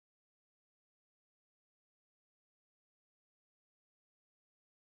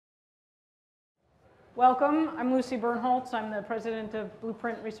Welcome. I'm Lucy Bernholz. I'm the president of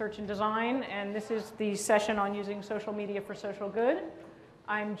Blueprint Research and Design, and this is the session on using social media for social good.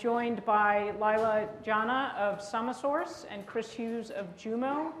 I'm joined by Leila, Janah of Samasource and Chris Hughes of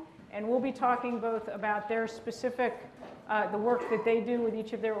Jumo, and we'll be talking both about their specific, the work that they do with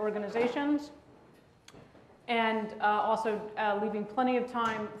each of their organizations, and also leaving plenty of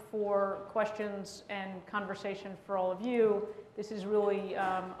time for questions and conversation for all of you. This is really,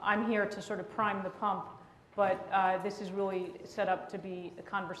 I'm here to sort of prime the pump, but this is really set up to be a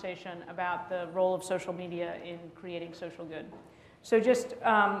conversation about the role of social media in creating social good. So just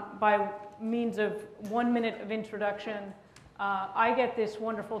by means of 1 minute of introduction, I get this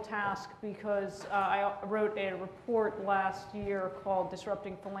wonderful task because I wrote a report last year called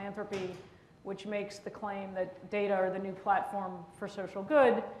Disrupting Philanthropy, which makes the claim that data are the new platform for social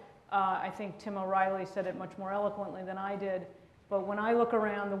good. I think Tim O'Reilly said it much more eloquently than I did. But when I look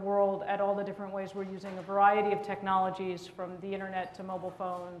around the world at all the different ways we're using a variety of technologies, from the internet to mobile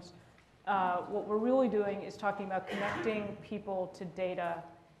phones, what we're really doing is talking about connecting people to data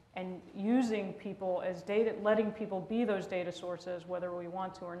and using people as data, letting people be those data sources, whether we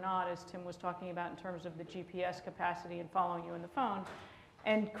want to or not, as Tim was talking about in terms of the GPS capacity and following you in the phone.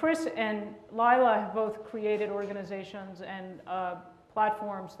 And Chris and Leila have both created organizations and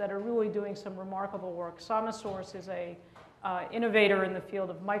platforms that are really doing some remarkable work. Samasource is a innovator in the field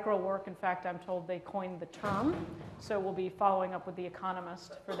of micro work. In fact, I'm told they coined the term. So we'll be following up with The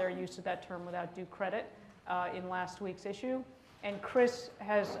Economist for their use of that term without due credit in last week's issue. And Chris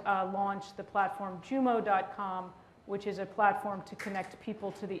has launched the platform Jumo.com, which is a platform to connect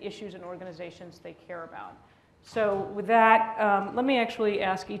people to the issues and organizations they care about. So with that, let me actually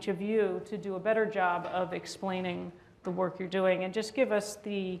ask each of you to do a better job of explaining the work you're doing and just give us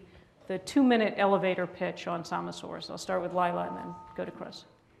the 2-minute elevator pitch on Samasource. I'll start with Leila and then go to Chris.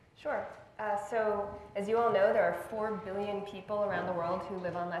 Sure. So as you all know, there are 4 billion people around the world who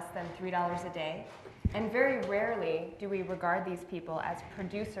live on less than $3 a day. And very rarely do we regard these people as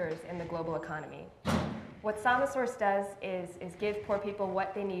producers in the global economy. What Samasource does is give poor people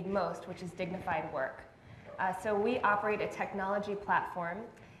what they need most, which is dignified work. So we operate a technology platform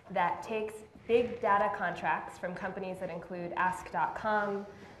that takes big data contracts from companies that include Ask.com,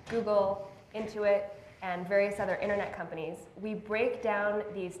 Google, Intuit, and various other internet companies. We break down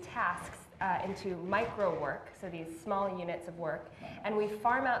these tasks into micro work, so these small units of work, and we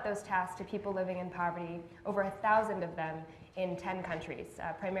farm out those tasks to people living in poverty, over 1,000 of them in 10 countries,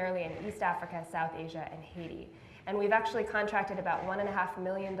 primarily in East Africa, South Asia, and Haiti. And we've actually contracted about $1.5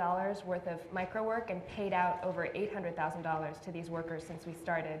 million worth of micro work and paid out over $800,000 to these workers since we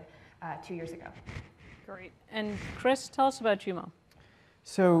started 2 years ago. Great. And Chris, tell us about Jumo.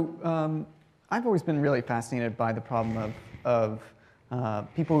 So I've always been really fascinated by the problem of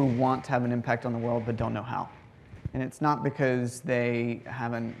people who want to have an impact on the world but don't know how. And it's not because they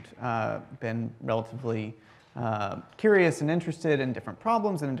haven't been relatively curious and interested in different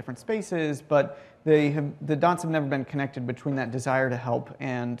problems and in different spaces, but the dots have never been connected between that desire to help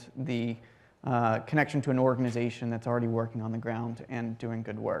and the connection to an organization that's already working on the ground and doing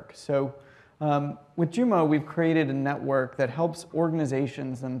good work. So with Jumo, we've created a network that helps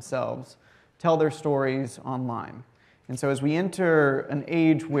organizations themselves tell their stories online. And so as we enter an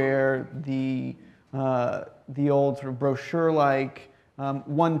age where the old sort of brochure-like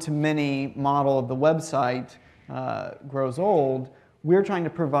one-to-many model of the website grows old, we're trying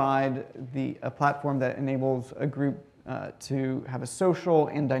to provide a platform that enables a group to have a social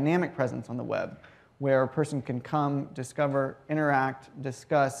and dynamic presence on the web, where a person can come, discover, interact,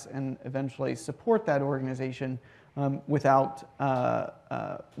 discuss, and eventually support that organization with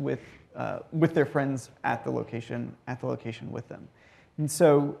their friends at the location with them. And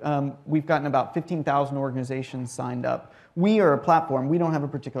so we've gotten about 15,000 organizations signed up. We are a platform. We don't have a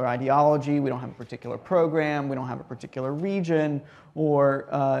particular ideology. We don't have a particular program. We don't have a particular region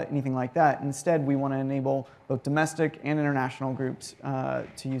or anything like that. Instead, we want to enable both domestic and international groups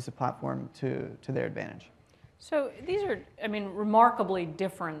to use the platform to their advantage. So these are, I mean, remarkably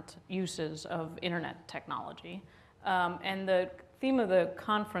different uses of internet technology. And the theme of the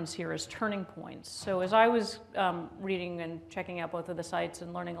conference here is turning points. So as I was reading and checking out both of the sites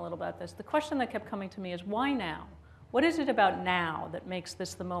and learning a little about this, the question that kept coming to me is, why now? What is it about now that makes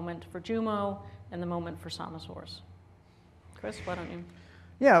this the moment for Jumo and the moment for Samasource? Chris, why don't you?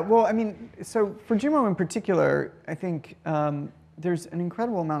 Yeah, well, I mean, so for Jumo in particular, I think there's an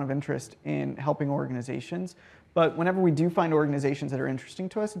incredible amount of interest in helping organizations. But whenever we do find organizations that are interesting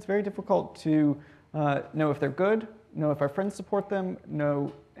to us, it's very difficult to know if they're good, know if our friends support them,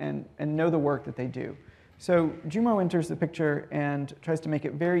 and know the work that they do. So Jumo enters the picture and tries to make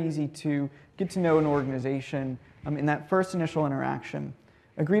it very easy to get to know an organization in that first initial interaction,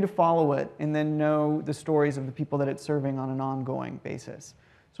 agree to follow it, and then know the stories of the people that it's serving on an ongoing basis.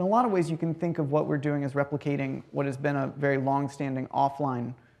 So in a lot of ways, you can think of what we're doing as replicating what has been a very long-standing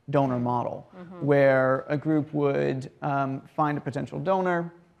offline donor model, where a group would find a potential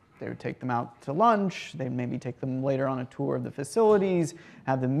donor, they would take them out to lunch, they'd maybe take them later on a tour of the facilities,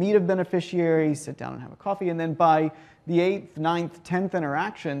 have them meet a beneficiary, sit down and have a coffee, and then by the 8th, 9th, 10th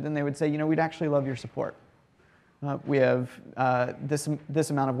interaction, then they would say, you know, we'd actually love your support. We have this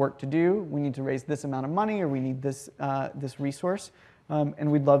amount of work to do, we need to raise this amount of money, or we need this resource,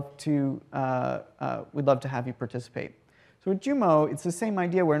 and we'd love to have you participate. So with Jumo, it's the same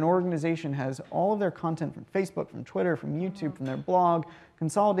idea where an organization has all of their content from Facebook, from Twitter, from YouTube, from their blog,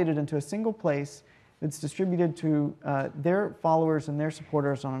 consolidated into a single place that's distributed to their followers and their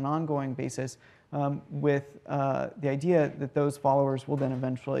supporters on an ongoing basis, with the idea that those followers will then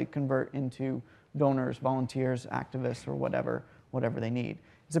eventually convert into donors, volunteers, activists, or whatever they need.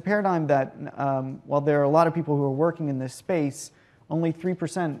 It's a paradigm that, while there are a lot of people who are working in this space, only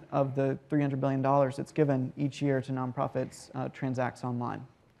 3% of the $300 billion that's given each year to nonprofits transacts online.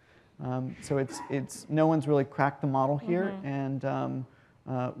 So it's no one's really cracked the model here, and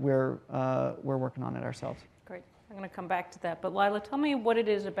we're working on it ourselves. Great. I'm going to come back to that. But Leila, tell me what it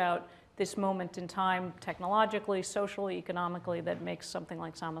is about this moment in time, technologically, socially, economically, that makes something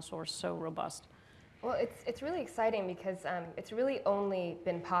like Samasource so robust. Well, it's really exciting because it's really only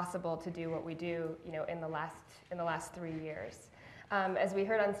been possible to do what we do, you know, in the last 3 years. As we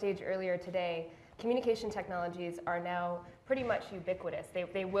heard on stage earlier today, communication technologies are now pretty much ubiquitous.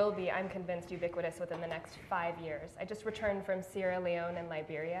 They will be, I'm convinced, ubiquitous within the next 5 years. I just returned from Sierra Leone and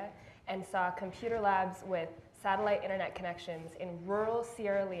Liberia and saw computer labs with satellite internet connections in rural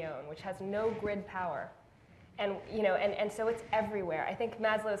Sierra Leone, which has no grid power. And, you know, and so it's everywhere. I think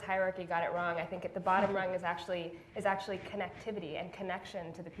Maslow's hierarchy got it wrong. I think at the bottom rung is actually connectivity and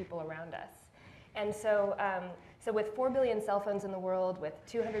connection to the people around us. And so, so with 4 billion cell phones in the world, with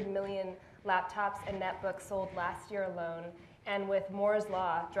 200 million laptops and netbooks sold last year alone, and with Moore's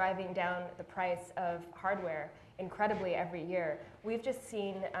Law driving down the price of hardware incredibly every year, we've just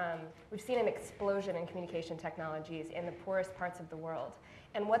seen, an explosion in communication technologies in the poorest parts of the world.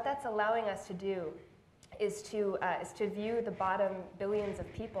 And what that's allowing us to do is to view the bottom billions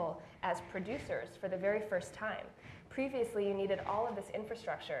of people as producers for the very first time. Previously, you needed all of this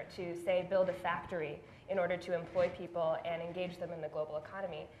infrastructure to, say, build a factory in order to employ people and engage them in the global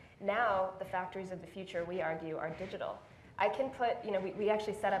economy. Now, the factories of the future, we argue, are digital. I can put, you know, we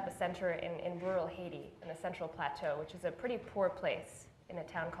actually set up a center in rural Haiti, in the Central Plateau, which is a pretty poor place in a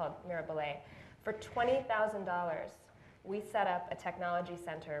town called Mirabelais. For $20,000, we set up a technology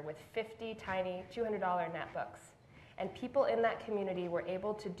center with 50 tiny $200 netbooks. And people in that community were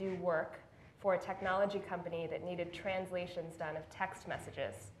able to do work for a technology company that needed translations done of text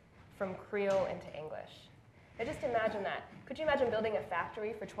messages from Creole into English. Now just imagine that. Could you imagine building a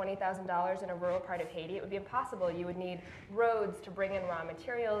factory for $20,000 in a rural part of Haiti? It would be impossible. You would need roads to bring in raw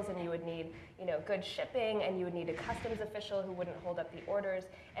materials, and you would need, you know, good shipping, and you would need a customs official who wouldn't hold up the orders.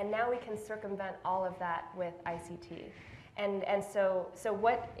 And now we can circumvent all of that with ICT. And so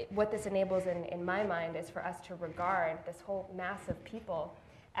what this enables in my mind is for us to regard this whole mass of people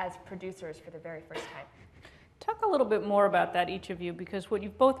as producers for the very first time. Talk a little bit more about that, each of you, because what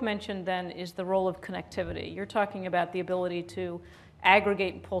you've both mentioned then is the role of connectivity. You're talking about the ability to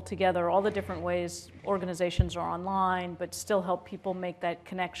aggregate and pull together all the different ways organizations are online, but still help people make that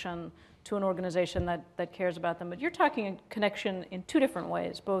connection to an organization that cares about them. But you're talking a connection in two different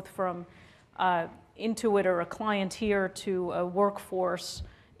ways, both from Intuit or a client here to a workforce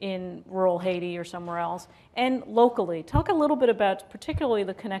in rural Haiti or somewhere else, and locally. Talk a little bit about particularly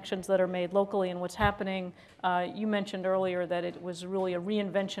the connections that are made locally and what's happening. You mentioned earlier that it was really a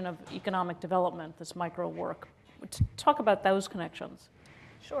reinvention of economic development, this micro work. Talk about those connections.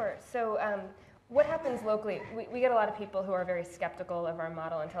 Sure. So what happens locally, we get a lot of people who are very skeptical of our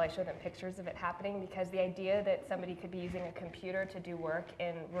model until I show them pictures of it happening, because the idea that somebody could be using a computer to do work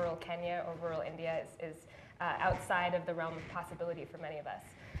in rural Kenya or rural India is outside of the realm of possibility for many of us.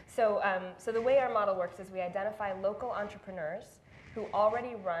 So, so the way our model works is we identify local entrepreneurs who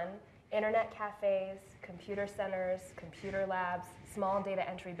already run internet cafes, computer centers, computer labs, small data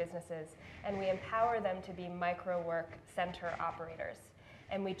entry businesses, and we empower them to be micro work center operators.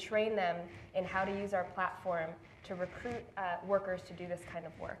 And we train them in how to use our platform to recruit workers to do this kind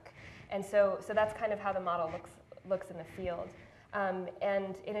of work. And so that's kind of how the model looks in the field.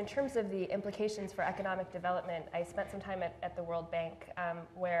 And in terms of the implications for economic development, I spent some time at the World Bank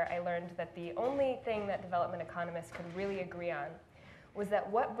where I learned that the only thing that development economists could really agree on was that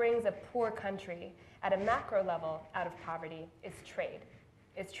what brings a poor country at a macro level out of poverty is trade.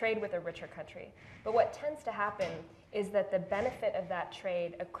 It's trade with a richer country. But what tends to happen is that the benefit of that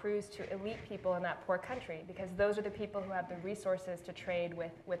trade accrues to elite people in that poor country, because those are the people who have the resources to trade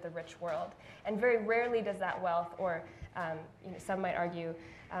with the rich world. And very rarely does that wealth, or some might argue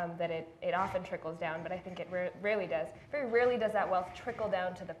that it often trickles down, but I think it rarely does. Very rarely does that wealth trickle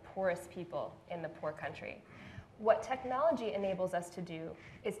down to the poorest people in the poor country. What technology enables us to do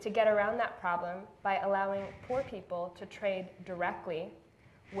is to get around that problem by allowing poor people to trade directly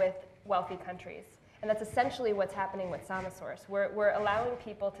with wealthy countries. And that's essentially what's happening with Samasource. We're allowing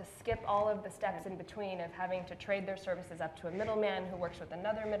people to skip all of the steps in between of having to trade their services up to a middleman who works with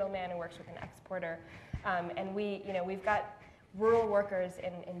another middleman who works with an exporter. And we've got rural workers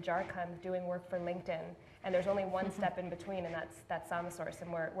in Jharkhand doing work for LinkedIn, and there's only one step in between, and that's Samasource.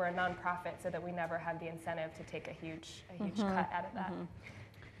 And we're a nonprofit, so that we never have the incentive to take a huge cut out of that.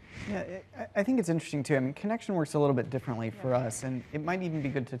 Yeah, I think it's interesting too. I mean, connection works a little bit differently for us, and it might even be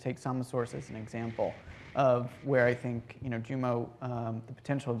good to take Samasource as an example of where I think Jumo, the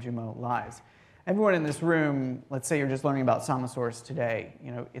potential of Jumo lies. Everyone in this room, let's say you're just learning about Samasource today.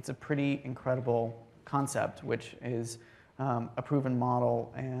 It's a pretty incredible concept, which is a proven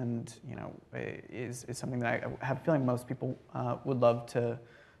model, and is something that I have a feeling most people would love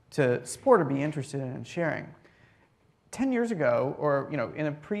to support or be interested in sharing. 10 years ago, or in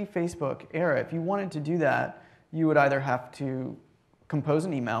a pre-Facebook era, if you wanted to do that, you would either have to compose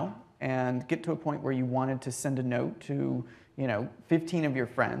an email and get to a point where you wanted to send a note to 15 of your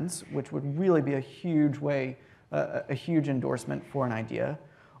friends, which would really be a huge way, a huge endorsement for an idea.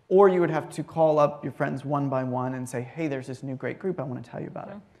 Or you would have to call up your friends one by one and say, hey, there's this new great group, I want to tell you about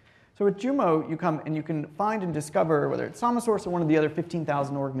it. So with Jumo, you come and you can find and discover, whether it's Samasource or one of the other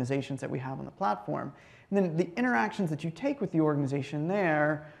 15,000 organizations that we have on the platform. And then the interactions that you take with the organization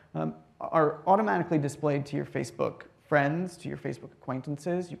there are automatically displayed to your Facebook friends, to your Facebook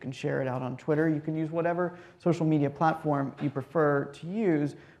acquaintances. You can share it out on Twitter. You can use whatever social media platform you prefer to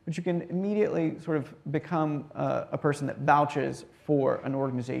use, but you can immediately sort of become a person that vouches for an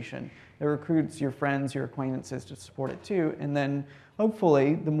organization, that recruits your friends, your acquaintances to support it too. And then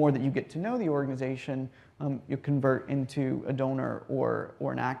hopefully, the more that you get to know the organization, you convert into a donor or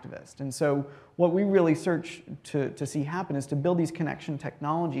an activist. And so what we really search to see happen is to build these connection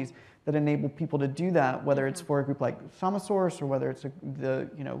technologies that enable people to do that, whether it's for a group like Samasource, or whether it's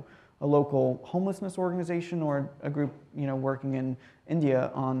a local homelessness organization, or a group working in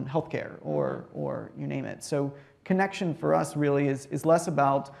India on healthcare, or you name it. So connection for us really is less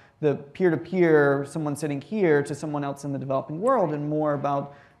about the peer-to-peer, someone sitting here to someone else in the developing world, and more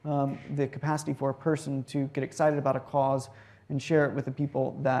about the capacity for a person to get excited about a cause and share it with the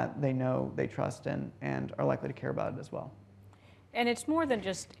people that they know, they trust, and are likely to care about it as well. And it's more than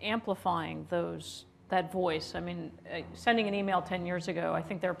just amplifying that voice. I mean, sending an email 10 years ago, I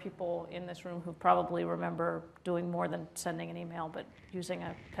think there are people in this room who probably remember doing more than sending an email, but using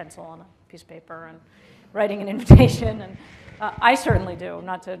a pencil on a piece of paper and writing an invitation. And I certainly do,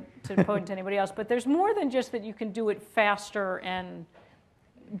 not to point to anybody else, but there's more than just that you can do it faster and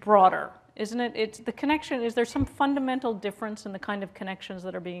broader, isn't it? It's the connection. Is there some fundamental difference in the kind of connections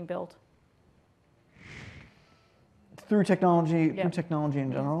that are being built? Through technology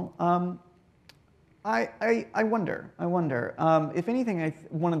in general. I wonder. If anything,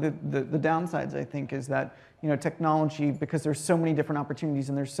 one of the downsides, I think, is that technology, because there's so many different opportunities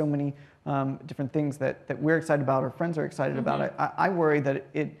and there's so many different things that we're excited about, or friends are excited about, I worry that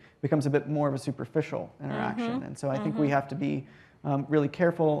it becomes a bit more of a superficial interaction. And so I think we have to be really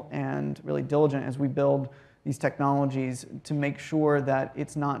careful and really diligent as we build these technologies to make sure that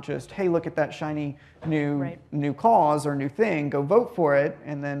it's not just, hey, look at that shiny new cause or new thing, go vote for it,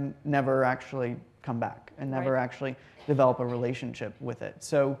 and then never actually come back and never actually develop a relationship with it.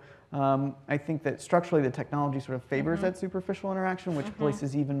 So I think that structurally the technology sort of favors that superficial interaction, which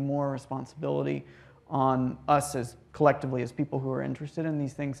places even more responsibility on us as collectively as people who are interested in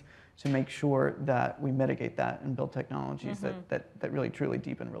these things to make sure that we mitigate that and build technologies that really truly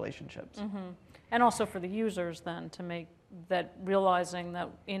deepen relationships. And also for the users then to make that, realizing that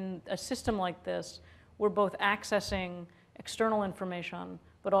in a system like this, we're both accessing external information,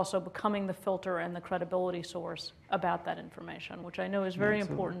 but also becoming the filter and the credibility source about that information, which I know is very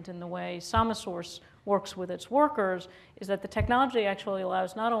important in the way Samasource works with its workers, is that the technology actually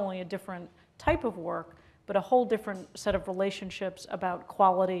allows not only a different type of work, but a whole different set of relationships about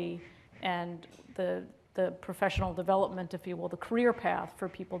quality and the the professional development, if you will, the career path for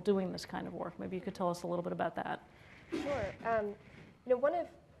people doing this kind of work. Maybe you could tell us a little bit about that. Sure.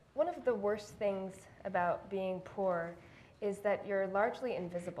 One of the worst things about being poor is that you're largely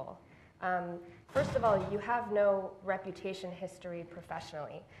invisible. First of all, you have no reputation history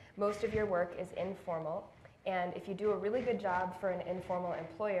professionally. Most of your work is informal, and if you do a really good job for an informal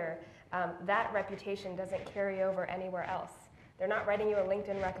employer, that reputation doesn't carry over anywhere else. They're not writing you a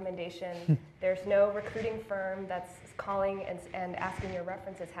LinkedIn recommendation. There's no recruiting firm that's calling and asking your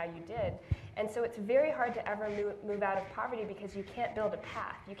references how you did. And so it's very hard to ever move out of poverty because you can't build a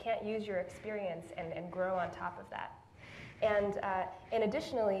path. You can't use your experience and grow on top of that. And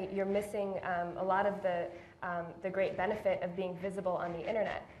additionally, you're missing a lot of the great benefit of being visible on the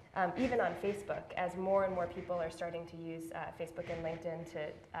internet, even on Facebook, as more and more people are starting to use Facebook and LinkedIn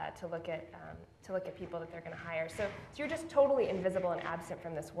to look at people that they're going to hire. So you're just totally invisible and absent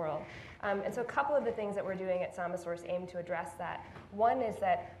from this world. And so a couple of the things that we're doing at Samasource aim to address that. One is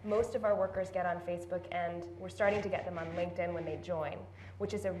that most of our workers get on Facebook, and we're starting to get them on LinkedIn when they join,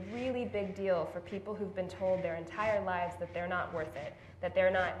 which is a really big deal for people who've been told their entire lives that they're not worth it, that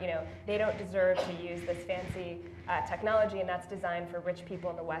they're not, they don't deserve to use this fancy technology, and that's designed for rich people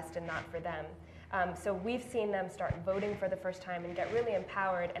in the West and not for them. So we've seen them start voting for the first time and get really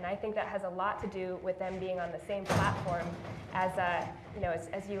empowered, and I think that has a lot to do with them being on the same platform as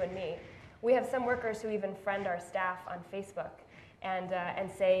you and me. We have some workers who even friend our staff on Facebook and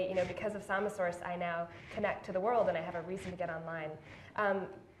say, because of Samasource, I now connect to the world and I have a reason to get online.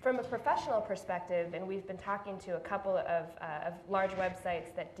 From a professional perspective, and we've been talking to a couple of large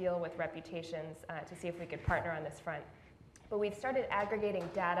websites that deal with reputations to see if we could partner on this front. But we've started aggregating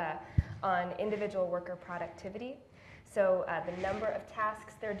data on individual worker productivity. So the number of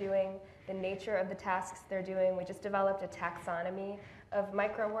tasks they're doing, the nature of the tasks they're doing. We just developed a taxonomy of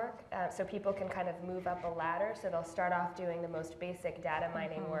micro work, so people can kind of move up a ladder. So they'll start off doing the most basic data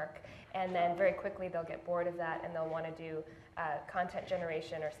mining work, and then very quickly they'll get bored of that and they'll want to do content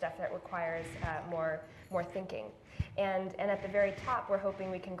generation or stuff that requires more thinking. And at the very top, we're hoping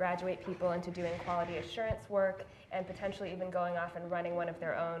we can graduate people into doing quality assurance work and potentially even going off and running one of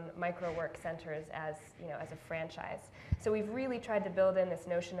their own micro work centers as a franchise. So we've really tried to build in this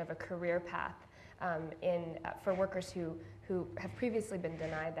notion of a career path for workers who have previously been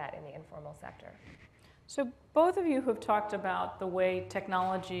denied that in the informal sector. So both of you have talked about the way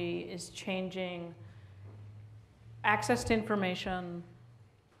technology is changing access to information,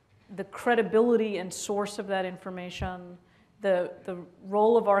 the credibility and source of that information, the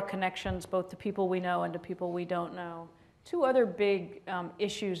role of our connections, both to people we know and to people we don't know. Two other big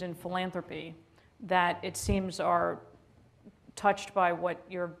issues in philanthropy that it seems are touched by what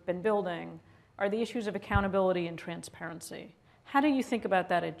you've been building are the issues of accountability and transparency. How do you think about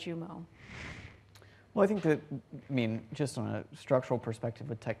that at Jumo? Well, I think that, just on a structural perspective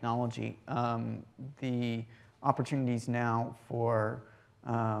with technology, the opportunities now for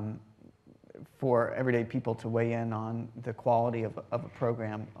everyday people to weigh in on the quality of a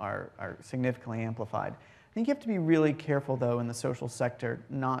program are significantly amplified. I think you have to be really careful, though, in the social sector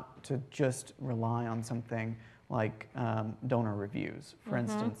not to just rely on something like donor reviews, for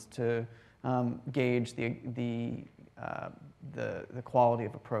instance, to gauge the quality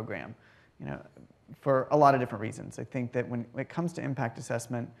of a program. For a lot of different reasons. I think that when it comes to impact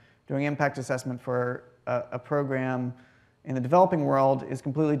assessment, doing impact assessment for a program in the developing world is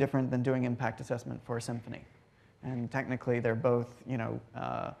completely different than doing impact assessment for a symphony. And technically, they're both,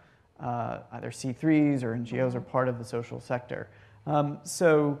 either C3s or NGOs are part of the social sector.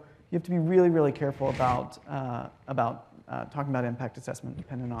 So you have to be really, really careful about talking about impact assessment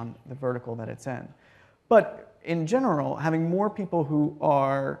depending on the vertical that it's in. But in general, having more people who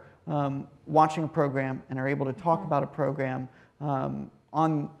are watching a program and are able to talk about a program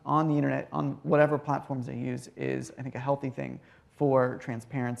on the internet, on whatever platforms they use, is, I think, a healthy thing for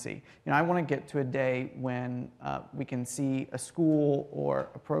transparency. I want to get to a day when we can see a school or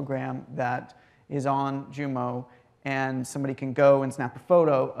a program that is on Jumo and somebody can go and snap a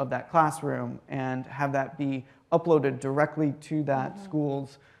photo of that classroom and have that be uploaded directly to that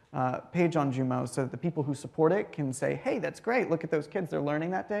school's page on Jumo, so that the people who support it can say, hey, that's great, look at those kids, they're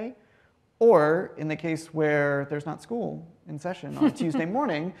learning that day. Or in the case where there's not school in session on a Tuesday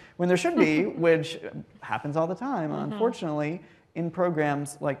morning, when there should be, which happens all the time, unfortunately, in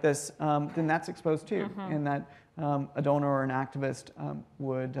programs like this, then that's exposed too, and that a donor or an activist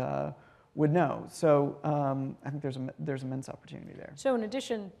would know. So I think there's immense opportunity there. So in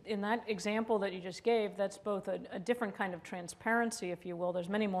addition, in that example that you just gave, that's both a different kind of transparency, if you will. There's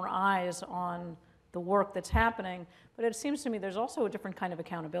many more eyes on the work that's happening, but it seems to me there's also a different kind of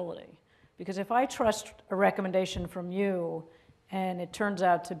accountability. Because if I trust a recommendation from you and it turns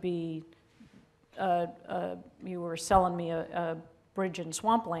out to be you were selling me a bridge in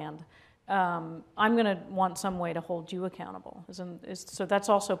swampland, I'm going to want some way to hold you accountable. So that's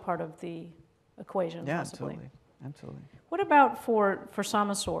also part of the equation, Yeah, possibly. absolutely. What about for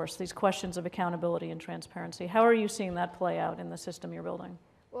Samasource, these questions of accountability and transparency? How are you seeing that play out in the system you're building?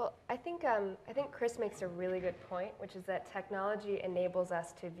 Well, I think Chris makes a really good point, which is that technology enables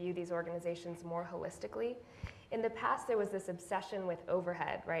us to view these organizations more holistically. In the past, there was this obsession with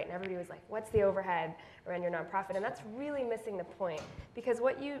overhead, right? And everybody was like, what's the overhead around your nonprofit? And that's really missing the point, because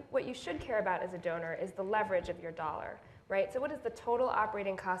what you should care about as a donor is the leverage of your dollar, right? So what is the total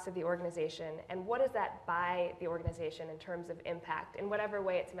operating cost of the organization, and what does that buy the organization in terms of impact, in whatever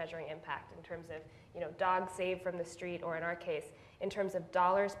way it's measuring impact, in terms of, you know, dogs saved from the street, or in our case, in terms of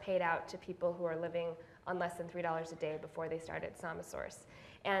dollars paid out to people who are living on less than $3 a day before they started Samasource.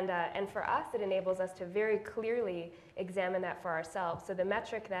 And for us, it enables us to very clearly examine that for ourselves. So the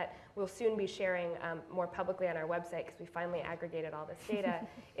metric that we'll soon be sharing more publicly on our website, because we finally aggregated all this data,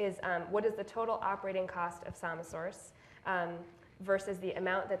 is what is the total operating cost of Samasource versus the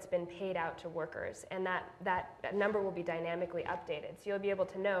amount that's been paid out to workers. And that number will be dynamically updated. So you'll be able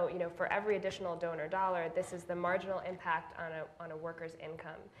to know, you know, for every additional donor dollar, this is the marginal impact on a worker's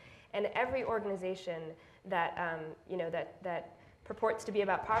income. And every organization that, you know, that purports to be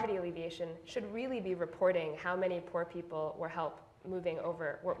about poverty alleviation should really be reporting how many poor people we're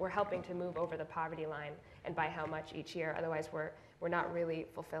helping to move over the poverty line, and by how much each year. Otherwise, we're not really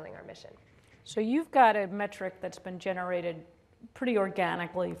fulfilling our mission. So you've got a metric that's been generated pretty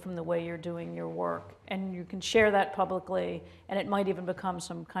organically from the way you're doing your work, and you can share that publicly, and it might even become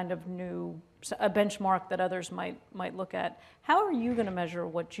some kind of a benchmark that others might look at. How are you going to measure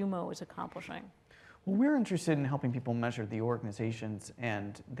what Jumo is accomplishing? Well, we're interested in helping people measure the organizations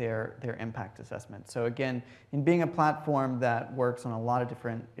and their impact assessment. So again, in being a platform that works on a lot of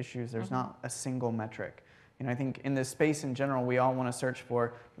different issues, there's not a single metric. You know, I think in this space in general, we all want to search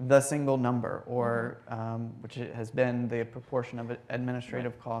for the single number, or which has been the proportion of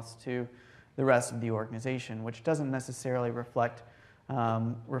administrative costs to the rest of the organization, which doesn't necessarily reflect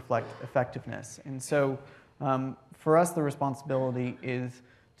effectiveness. And so for us, the responsibility is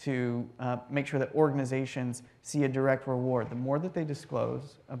to make sure that organizations see a direct reward. The more that they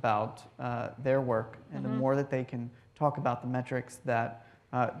disclose about their work, and the more that they can talk about the metrics that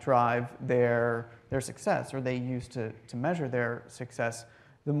drive their success, or they use to measure their success,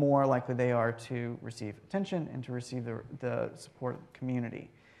 the more likely they are to receive attention and to receive the support of the community.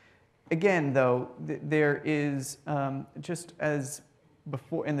 Again, though, there is, just as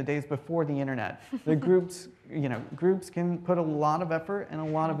before, in the days before the internet, the groups can put a lot of effort and a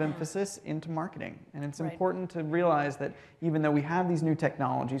lot of emphasis into marketing. And it's important to realize that even though we have these new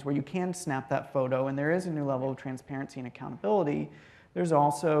technologies where you can snap that photo and there is a new level of transparency and accountability, there's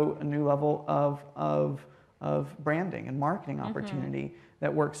also a new level of branding and marketing opportunity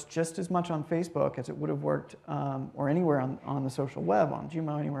that works just as much on Facebook as it would have worked, or anywhere on the social web, on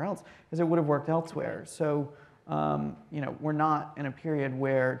Jumo, anywhere else, as it would have worked elsewhere. So you know, we're not in a period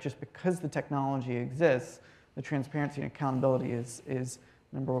where just because the technology exists, the transparency and accountability is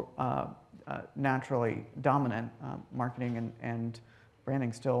naturally dominant. Marketing and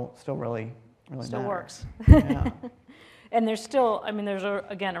branding still really Still matter. works. Yeah. And there's still, I mean, there's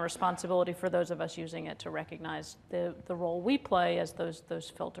again a responsibility for those of us using it to recognize the role we play as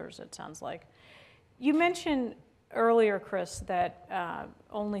those filters, it sounds like. You mentioned earlier, Chris, that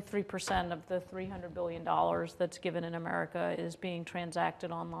only 3% of the $300 billion that's given in America is being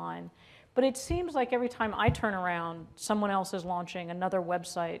transacted online. But it seems like every time I turn around, someone else is launching another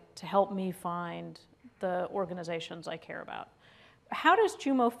website to help me find the organizations I care about. How does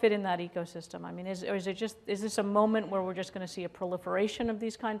Jumo fit in that ecosystem? I mean, is this a moment where we're just going to see a proliferation of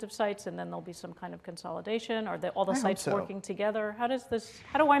these kinds of sites, and then there'll be some kind of consolidation? Are all the sites working together? How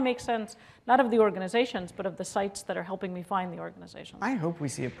do I make sense, not of the organizations, but of the sites that are helping me find the organizations? I hope we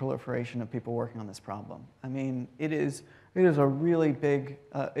see a proliferation of people working on this problem. I mean, it is a really big,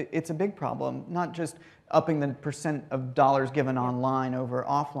 it's a big problem, not just upping the percent of dollars given online over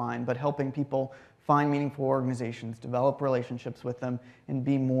offline, but helping people find meaningful organizations, develop relationships with them, and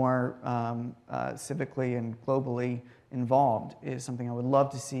be more civically and globally involved is something I would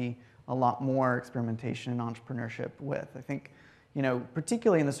love to see a lot more experimentation and entrepreneurship with. I think, you know,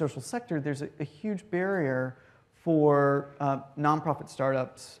 particularly in the social sector, there's a huge barrier for nonprofit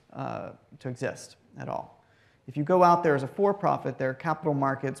startups to exist at all. If you go out there as a for-profit, there are capital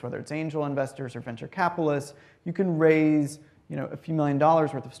markets, whether it's angel investors or venture capitalists, you can raise, you know, a few $1 million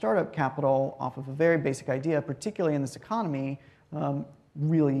worth of startup capital off of a very basic idea, particularly in this economy,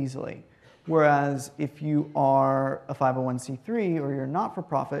 really easily. Whereas if you are a 501c3 or you're not for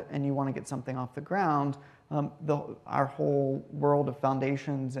profit and you want to get something off the ground, our whole world of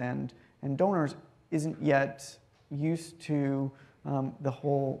foundations and donors isn't yet used to the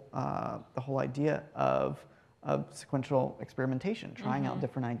whole idea of sequential experimentation, trying out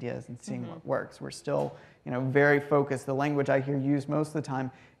different ideas and seeing what works. We're still, very focused. The language I hear used most of the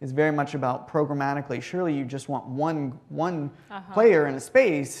time is very much about programmatically. Surely you just want one player in a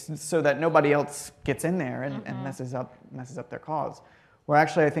space so that nobody else gets in there and messes up their cause. Where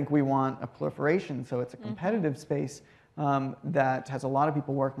actually I think we want a proliferation, so it's a competitive space that has a lot of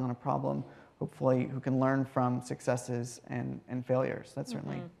people working on a problem, hopefully, who can learn from successes and failures. That's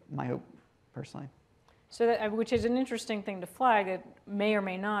certainly my hope, personally. So, which is an interesting thing to flag. It may or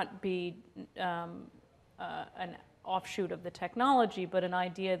may not be an offshoot of the technology, but an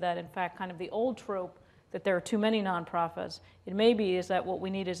idea that, in fact, kind of the old trope that there are too many nonprofits, it may be is that what we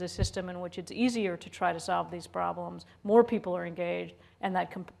need is a system in which it's easier to try to solve these problems, more people are engaged, and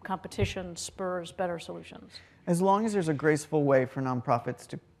that competition spurs better solutions. As long as there's a graceful way for nonprofits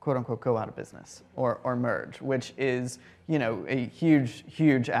to quote unquote go out of business or merge, which is, a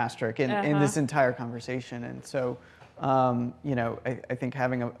huge asterisk in this entire conversation. And so, I think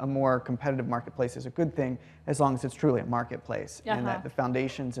having a more competitive marketplace is a good thing as long as it's truly a marketplace and that the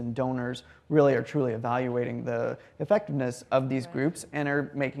foundations and donors really are truly evaluating the effectiveness of these groups and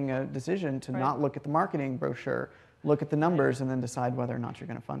are making a decision to not look at the marketing brochure, look at the numbers, and then decide whether or not you're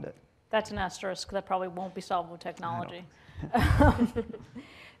going to fund it. That's an asterisk that probably won't be solved with technology.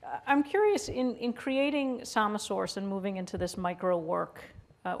 I'm curious, in creating Samasource and moving into this micro work,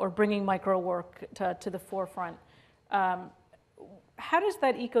 or bringing micro work to the forefront, how does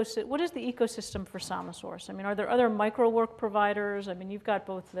that what is the ecosystem for Samasource? I mean, are there other micro work providers? I mean, you've got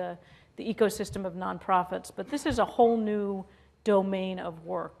both the ecosystem of nonprofits, but this is a whole new domain of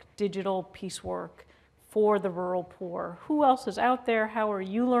work, digital piecework for the rural poor. Who else is out there? How are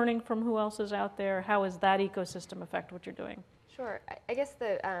you learning from who else is out there? How does that ecosystem affect what you're doing? Sure. I guess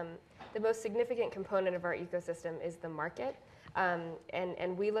the most significant component of our ecosystem is the market,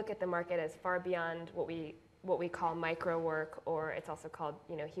 and we look at the market as far beyond what we call micro work, or it's also called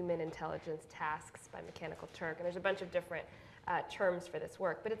human intelligence tasks by Mechanical Turk, and there's a bunch of different terms for this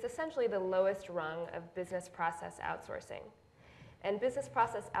work, but it's essentially the lowest rung of business process outsourcing. And business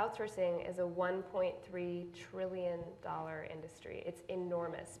process outsourcing is a $1.3 trillion industry. It's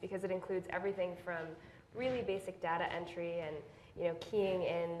enormous because it includes everything from really basic data entry and keying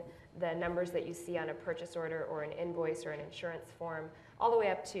in the numbers that you see on a purchase order or an invoice or an insurance form, all the way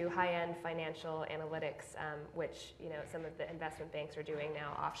up to high-end financial analytics, which some of the investment banks are doing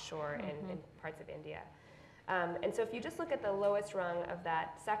now offshore in parts of India. And so if you just look at the lowest rung of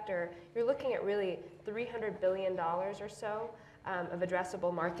that sector, you're looking at really $300 billion or so of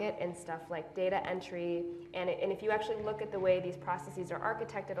addressable market in stuff like data entry. And if you actually look at the way these processes are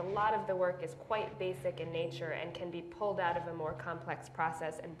architected, a lot of the work is quite basic in nature and can be pulled out of a more complex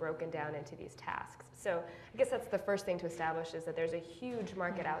process and broken down into these tasks. So I guess that's the first thing to establish, is that there's a huge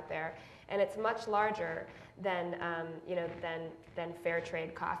market out there, and it's much larger than than fair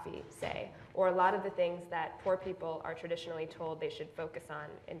trade coffee, say, or a lot of the things that poor people are traditionally told they should focus on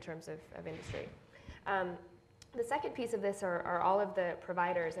in terms of industry. The second piece of this are all of the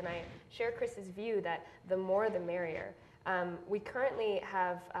providers, and I share Chris's view that the more the merrier. We currently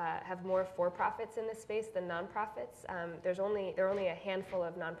have more for-profits in this space than nonprofits. There are only a handful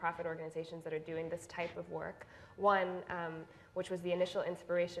of nonprofit organizations that are doing this type of work. One, which was the initial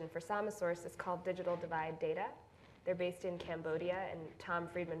inspiration for Samasource, is called Digital Divide Data. They're based in Cambodia, and Tom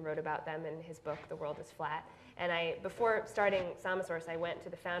Friedman wrote about them in his book, The World is Flat. And before starting Samasource, I went to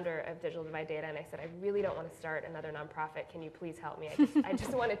the founder of Digital Divide Data, and I said, I really don't want to start another nonprofit. Can you please help me? I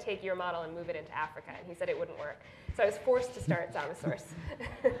just want to take your model and move it into Africa. And he said it wouldn't work. So I was forced to start Samasource.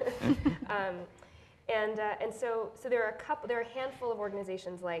 So there are a handful of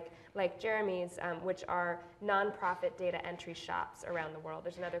organizations like Jeremy's, which are nonprofit data entry shops around the world.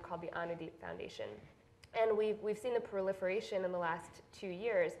 There's another called the Anudeep Foundation. And we've seen the proliferation in the last 2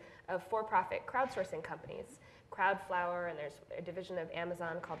 years of for-profit crowdsourcing companies, Crowdflower, and there's a division of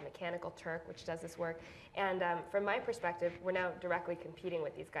Amazon called Mechanical Turk, which does this work. And from my perspective, we're now directly competing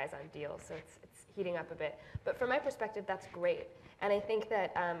with these guys on deals, so it's heating up a bit. But from my perspective, that's great. And I think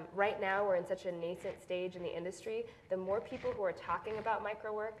that right now we're in such a nascent stage in the industry. The more people who are talking about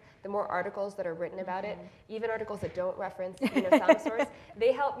micro work, the more articles that are written about it, even articles that don't reference Samasource,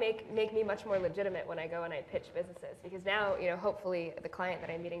 they help make me much more legitimate when I go and I pitch businesses. Because now, hopefully the client that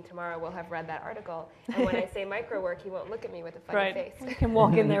I'm meeting tomorrow will have read that article, and when I say micro work, he won't look at me with a funny face. You can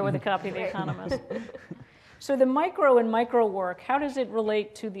walk in there with a copy of The Economist. So the micro and micro work, how does it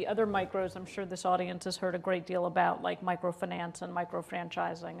relate to the other micros? I'm sure this audience has heard a great deal about, like microfinance and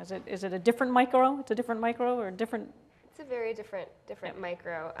micro-franchising. Is it a different micro? It's a different micro or different? It's a very different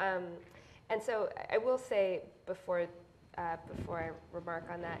micro. And so I will say before I remark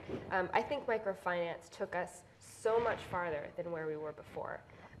on that, I think microfinance took us so much farther than where we were before.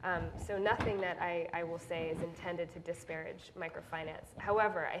 So nothing that I will say is intended to disparage microfinance.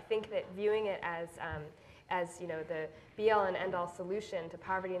 However, I think that viewing it as the be-all and end-all solution to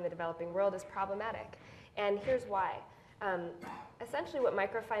poverty in the developing world is problematic. And here's why. Essentially what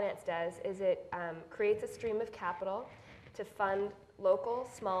microfinance does is it creates a stream of capital to fund local,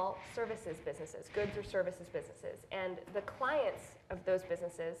 small services businesses, goods or services businesses. And the clients of those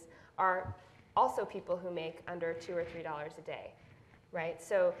businesses are also people who make under $2 or $3 a day, right?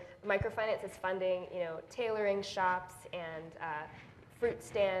 So microfinance is funding, tailoring shops and fruit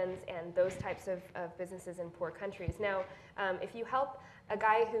stands and those types of businesses in poor countries. Now, if you help a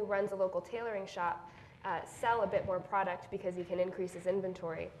guy who runs a local tailoring shop sell a bit more product because he can increase his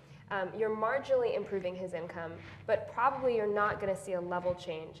inventory, you're marginally improving his income, but probably you're not going to see a level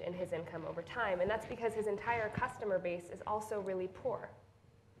change in his income over time. And that's because his entire customer base is also really poor.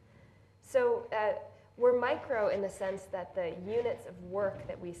 So we're micro in the sense that the units of work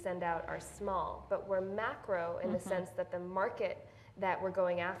that we send out are small, but we're macro in the sense that the market that we're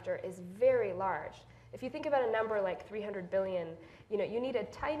going after is very large. If you think about a number like 300 billion, you need a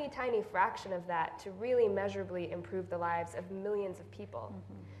tiny, tiny fraction of that to really measurably improve the lives of millions of people.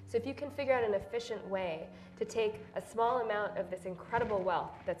 So if you can figure out an efficient way to take a small amount of this incredible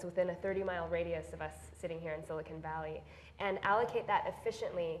wealth that's within a 30-mile radius of us sitting here in Silicon Valley and allocate that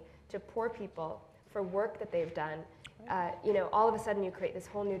efficiently to poor people for work that they've done, all of a sudden you create this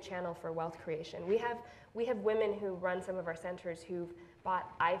whole new channel for wealth creation. We have women who run some of our centers who've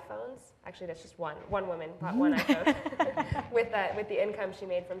bought iPhones. Actually, that's just one woman bought one iPhone with the income she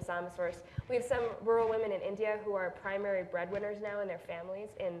made from Samasource. We have some rural women in India who are primary breadwinners now in their families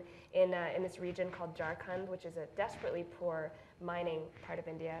in this region called Jharkhand, which is a desperately poor mining part of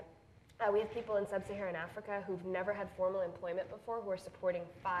India. We have people in sub-Saharan Africa who've never had formal employment before who are supporting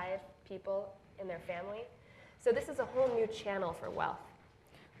 5 people in their family. So this is a whole new channel for wealth.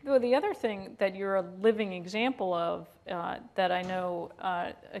 Well, the other thing that you're a living example of that I know,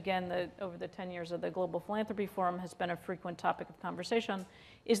 over the 10 years of the Global Philanthropy Forum has been a frequent topic of conversation,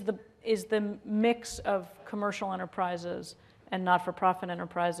 is the mix of commercial enterprises and not-for-profit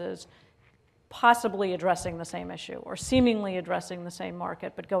enterprises possibly addressing the same issue or seemingly addressing the same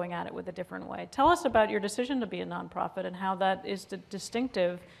market but going at it with a different way. Tell us about your decision to be a nonprofit and how that is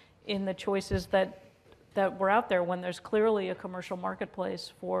distinctive in the choices that were out there when there's clearly a commercial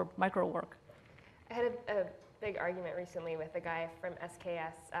marketplace for micro work. I had a big argument recently with a guy from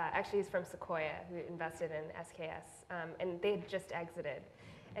SKS. Actually, he's from Sequoia, who invested in SKS, and they had just exited.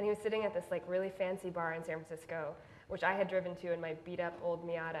 And he was sitting at this really fancy bar in San Francisco, which I had driven to in my beat-up old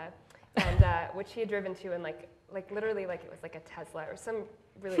Miata, and which he had driven to in literally it was like a Tesla or some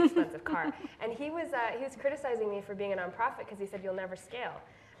really expensive car. And he was criticizing me for being a nonprofit because he said you'll never scale.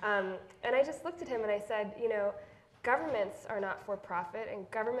 And I just looked at him and I said, governments are not for profit and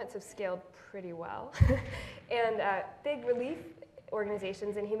governments have scaled pretty well. And big relief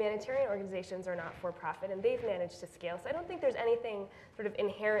organizations and humanitarian organizations are not for profit and they've managed to scale. So I don't think there's anything sort of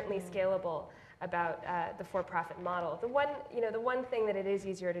inherently scalable about the for-profit model. The one thing that it is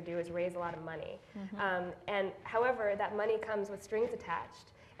easier to do is raise a lot of money. And however, that money comes with strings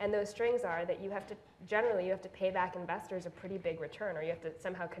attached. And those strings are that you have to pay back investors a pretty big return, or you have to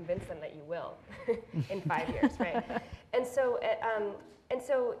somehow convince them that you will in 5 years, right? And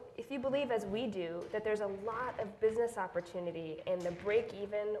so if you believe, as we do, that there's a lot of business opportunity in the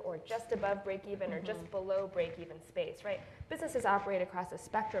break-even or just above break-even or just below break-even space, right? Businesses operate across a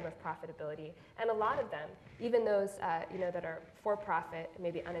spectrum of profitability, and a lot of them, even those that are for-profit,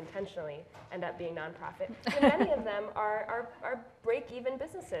 maybe unintentionally end up being nonprofit. Many of them are break-even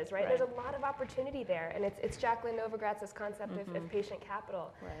businesses, right? There's a lot of opportunity there, and it's Jacqueline Novogratz's concept of patient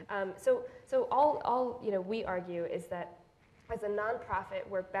capital. Right. So all we argue is that as a nonprofit,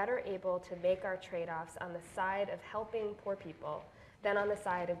 we're better able to make our trade-offs on the side of helping poor people than on the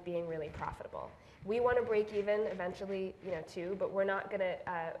side of being really profitable. We want to break even eventually, too, but we're not going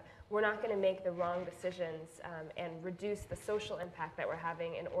to make the wrong decisions and reduce the social impact that we're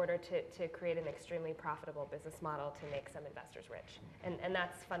having in order to create an extremely profitable business model to make some investors rich. And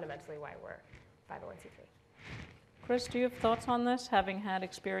that's fundamentally why we're 501c3. Chris, do you have thoughts on this, having had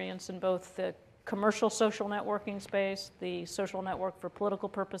experience in both the commercial social networking space, the social network for political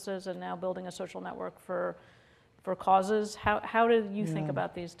purposes, and now building a social network for for causes? How do you think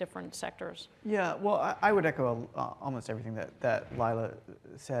about these different sectors? Yeah, well, I would echo almost everything that Leila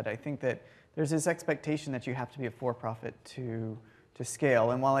said. I think that there's this expectation that you have to be a for-profit to scale.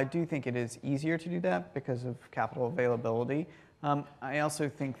 And while I do think it is easier to do that because of capital availability, I also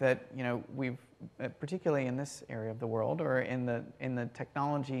think that we've, particularly in this area of the world or in the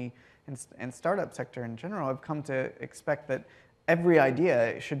technology and startup sector in general, have come to expect that every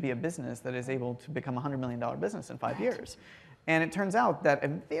idea should be a business that is able to become a $100 million business in 5 years. And it turns out that a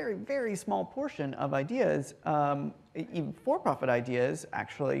very, very small portion of ideas, even for-profit ideas,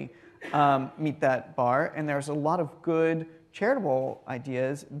 actually meet that bar. And there's a lot of good charitable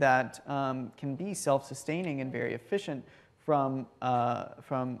ideas that can be self-sustaining and very efficient from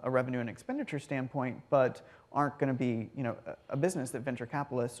a revenue and expenditure standpoint, but aren't going to be a business that venture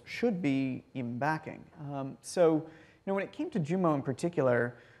capitalists should be even backing. So when it came to Jumo in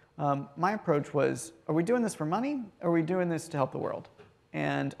particular, my approach was, are we doing this for money, or are we doing this to help the world?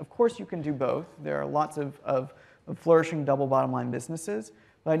 And of course you can do both. There are lots of flourishing double bottom line businesses,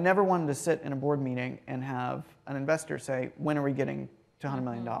 but I never wanted to sit in a board meeting and have an investor say, when are we getting to $100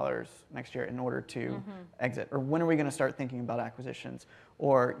 million next year in order to exit? Or when are we going to start thinking about acquisitions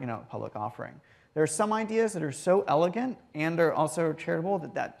or public offering? There are some ideas that are so elegant and are also charitable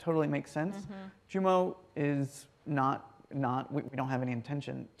that totally makes sense. Jumo is not we don't have any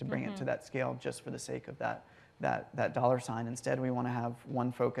intention to bring it to that scale just for the sake of that dollar sign. Instead, we want to have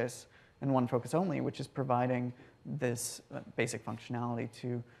one focus and one focus only, which is providing this basic functionality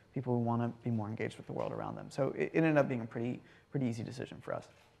to people who want to be more engaged with the world around them. So it ended up being a pretty easy decision for us.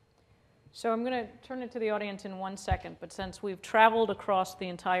 So I'm going to turn it to the audience in 1 second, but since we've traveled across the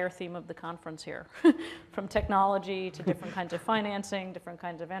entire theme of the conference here, from technology to different kinds of financing, different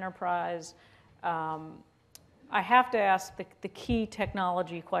kinds of enterprise, I have to ask the key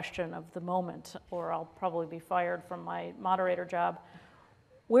technology question of the moment, or I'll probably be fired from my moderator job.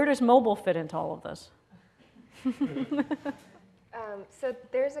 Where does mobile fit into all of this? So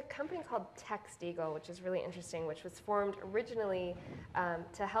there's a company called TextEagle, which is really interesting, which was formed originally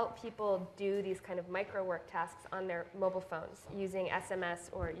to help people do these kind of micro work tasks on their mobile phones using SMS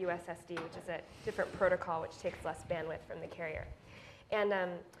or USSD, which is a different protocol which takes less bandwidth from the carrier.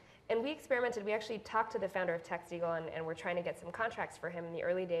 And we experimented. We actually talked to the founder of TextEagle, and we're trying to get some contracts for him in the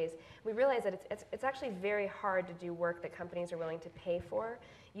early days. We realized that it's actually very hard to do work that companies are willing to pay for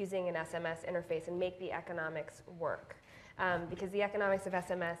using an SMS interface and make the economics work. Because the economics of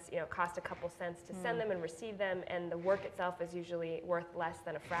SMS cost a couple cents to send them and receive them, and the work itself is usually worth less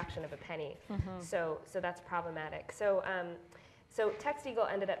than a fraction of a penny. So that's problematic. So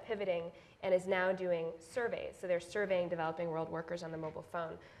TextEagle ended up pivoting and is now doing surveys. So they're surveying developing world workers on the mobile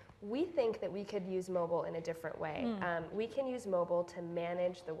phone. We think that we could use mobile in a different way. We can use mobile to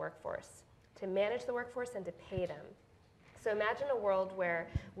manage the workforce and to pay them. So imagine a world where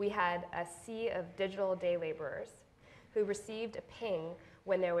we had a sea of digital day laborers who received a ping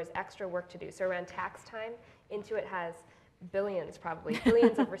when there was extra work to do. So around tax time, Intuit has billions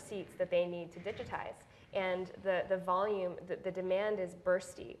of receipts that they need to digitize. And the volume, the demand is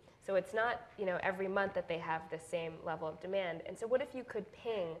bursty. So it's not every month that they have the same level of demand. And so what if you could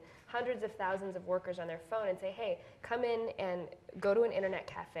ping hundreds of thousands of workers on their phone and say, hey, come in and go to an internet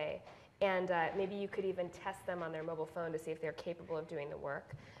cafe, and maybe you could even test them on their mobile phone to see if they're capable of doing the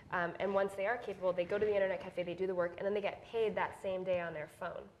work. And once they are capable, they go to the internet cafe, they do the work, and then they get paid that same day on their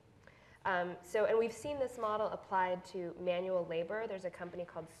phone. And we've seen this model applied to manual labor. There's a company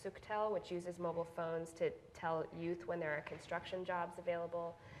called Suktel, which uses mobile phones to tell youth when there are construction jobs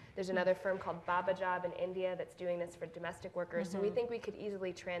available. There's another firm called Babajob in India that's doing this for domestic workers. So we think we could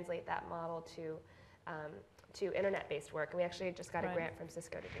easily translate that model to internet-based work. And we actually just got a grant from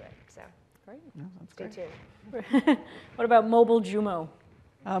Cisco to do it. So Great. Yeah, that's stay great. tuned. What about mobile Jumo?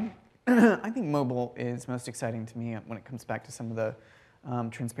 I think mobile is most exciting to me when it comes back to some of the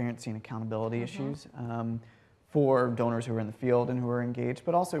transparency and accountability issues for donors who are in the field and who are engaged,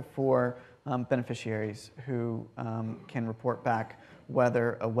 but also for beneficiaries who can report back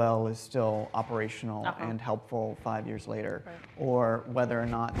whether a well is still operational and helpful 5 years later, or whether or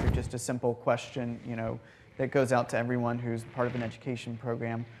not they're just a simple question, that goes out to everyone who's part of an education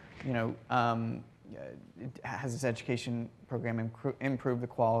program. Has this education program improve the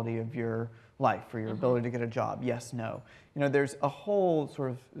quality of your life or your ability to get a job? Yes, no. There's a whole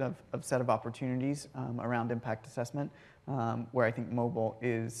sort of set of opportunities around impact assessment where I think mobile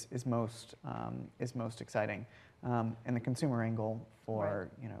is most exciting, and the consumer angle for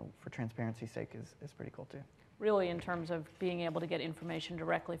transparency's sake is pretty cool too. Really, in terms of being able to get information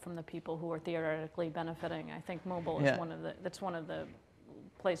directly from the people who are theoretically benefiting, I think mobile is one of the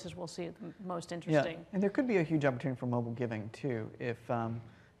places will see it the most Yeah, interesting. and there could be a huge opportunity for mobile giving too, if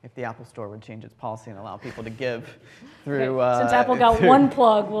the Apple Store would change its policy and allow people to give through. Okay, since Apple got one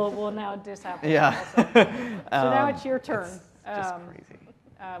plug, we'll now diss Apple. Yeah. So now it's your turn. It's just crazy.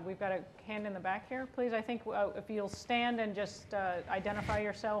 We've got a hand in the back here, please. I think if you'll stand and just identify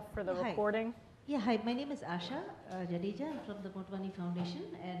yourself for the recording. Yeah, hi, my name is Asha Jadeja. I'm from the Motwani Foundation,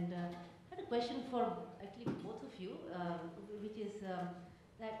 and I had a question for actually both of you, which is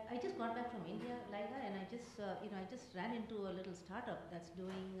that I just got back from India, Leila, and I just ran into a little startup that's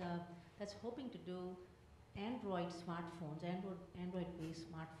that's hoping to do Android smartphones,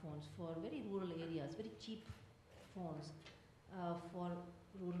 Android-based smartphones for very rural areas, very cheap phones for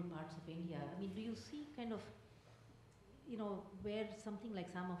rural parts of India. I mean, do you see kind of where something like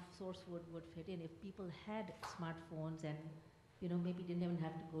Samasource would fit in if people had smartphones and, maybe didn't even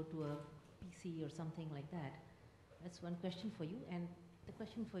have to go to a PC or something like that? That's one question for you. And the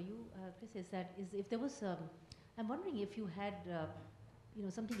question for you, Chris, is if there was, I'm wondering if you had,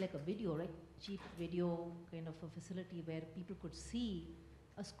 something like a video, right? Cheap video kind of a facility where people could see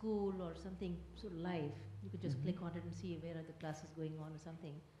a school or something sort of live. You could just click on it and see where are the classes going on or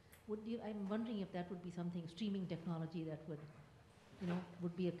something. I'm wondering if that would be something, streaming technology that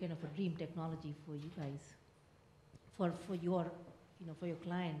would be a kind of a dream technology for you guys, for your, for your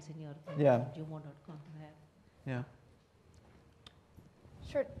clients in your Jumo.com to have. Yeah.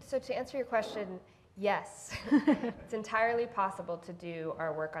 Sure. So to answer your question, yes, it's entirely possible to do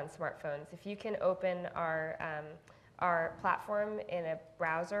our work on smartphones. If you can open our platform in a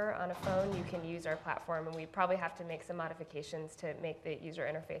browser on a phone, you can use our platform, and we probably have to make some modifications to make the user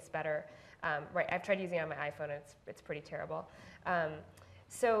interface better. Right, I've tried using it on my iPhone, and it's pretty terrible.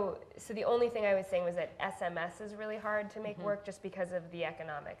 So the only thing I was saying was that SMS is really hard to make work just because of the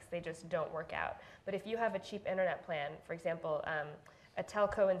economics. They just don't work out. But if you have a cheap internet plan, for example, a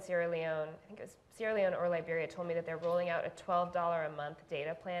telco in Sierra Leone, I think it was Sierra Leone or Liberia, told me that they're rolling out a $12 a month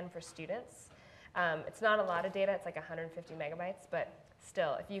data plan for students. It's not a lot of data, it's like 150 megabytes, but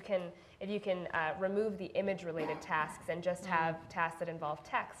still, if you can remove the image-related tasks and just have tasks that involve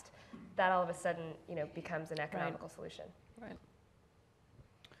text, that all of a sudden becomes an economical solution. Right.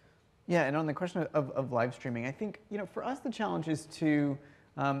 Yeah, and on the question of live streaming, I think for us the challenge is to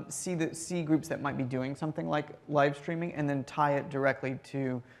see groups that might be doing something like live streaming and then tie it directly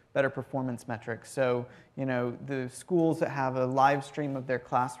to better performance metrics. So the schools that have a live stream of their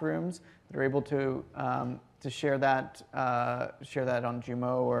classrooms that are able to share that on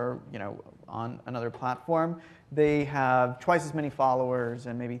Jumo or on another platform, they have twice as many followers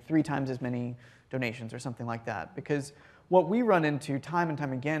and maybe 3 times as many donations or something like that. Because what we run into time and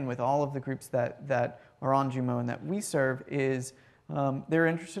time again with all of the groups that are on Jumo and that we serve is they're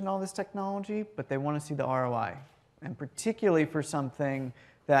interested in all this technology, but they want to see the ROI. And particularly for something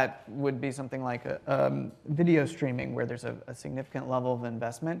that would be something like video streaming, where there's a significant level of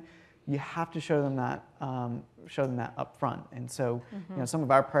investment, you have to show them that up front. And so, some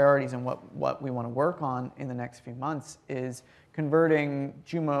of our priorities and what we want to work on in the next few months is converting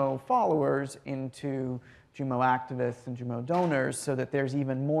Jumo followers into Jumo activists and Jumo donors, so that there's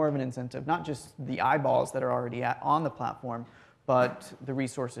even more of an incentive, not just the eyeballs that are already on the platform, but the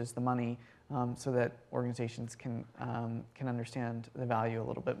resources, the money, so that organizations can understand the value a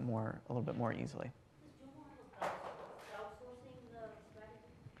little bit more easily. Does Jumo have a crowdsourcing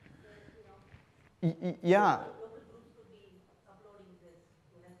strategy? Yeah. Local groups could be uploading this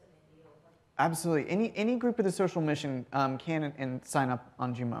to rest of India. Absolutely. Any group with a social mission can and sign up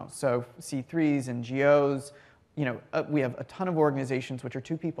on Jumo. So C3s and GOs, we have a ton of organizations which are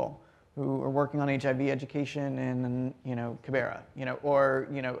 2 people who are working on HIV education in Kibera, we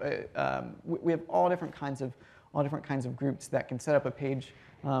have all different kinds of groups that can set up a page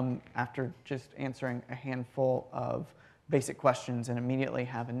after just answering a handful of basic questions and immediately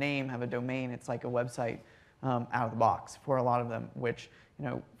have a name, have a domain. It's like a website out of the box for a lot of them, which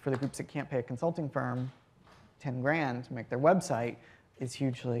for the groups that can't pay a consulting firm 10 grand to make their website is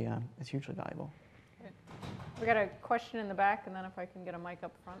hugely valuable. We got a question in the back, and then if I can get a mic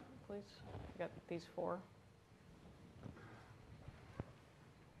up front, please. We got these 4.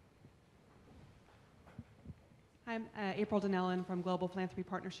 I'm April Donnellan from Global Philanthropy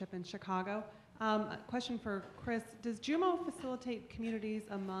Partnership in Chicago. A question for Chris. Does Jumo facilitate communities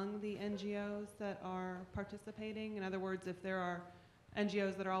among the NGOs that are participating? In other words, if there are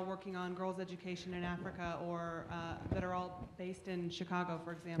NGOs that are all working on girls' education in Africa, or that are all based in Chicago,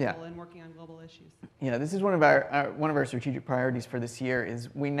 for example, and working on global issues. Yeah, this is one of our strategic priorities for this year.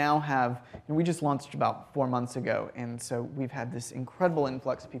 Is we now have, we just launched about 4 months ago, and so we've had this incredible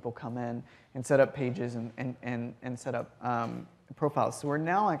influx of people come in and set up pages and set up profiles. So we're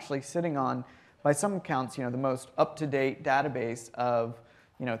now actually sitting on, by some accounts, the most up-to-date database of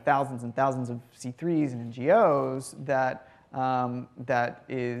thousands and thousands of C3s and NGOs that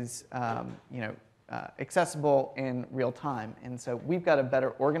is accessible in real time. And so we've got to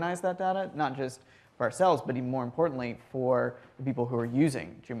better organize that data, not just for ourselves, but even more importantly for the people who are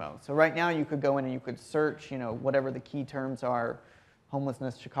using Jumo. So right now you could go in and you could search, whatever the key terms are,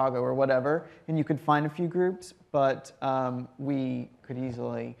 homelessness, Chicago, or whatever, and you could find a few groups, but we could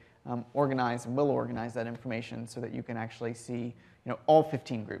easily organize and will organize that information so that you can actually see all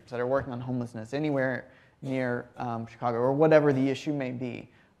 15 groups that are working on homelessness anywhere near Chicago or whatever the issue may be,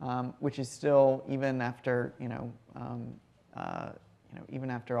 which is still, even after even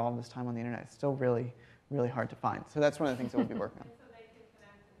after all this time on the internet, it's still really, really hard to find. So that's one of the things that we'll be working on. So they can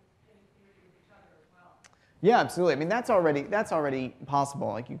connect and communicate with each other as well. Yeah, absolutely. I mean, that's already possible.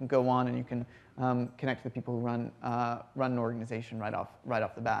 Like you can go on and you can connect with people who run an organization right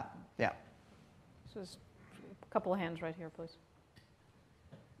off the bat. Yeah. So there's a couple of hands right here, please.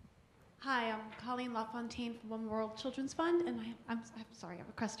 Hi, I'm Colleen LaFontaine from One World Children's Fund, and I'm sorry, I have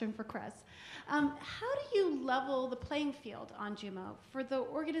a question for Chris. How do you level the playing field on Jumo for the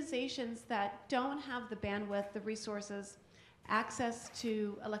organizations that don't have the bandwidth, the resources, access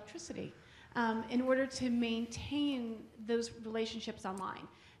to electricity in order to maintain those relationships online?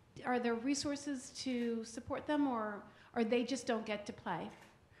 Are there resources to support them, or they just don't get to play?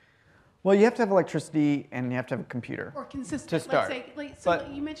 Well, you have to have electricity and you have to have a computer. Or consistent. To start. Let's say,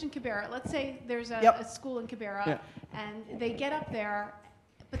 you mentioned Kibera. Let's say there's a school in Kibera, and they get up there,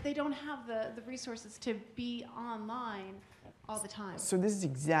 but they don't have the resources to be online all the time. So this is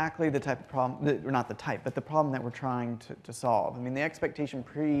exactly the type of problem, or not the type, but the problem that we're trying to solve. I mean, the expectation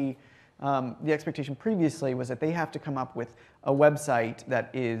previously was that they have to come up with a website that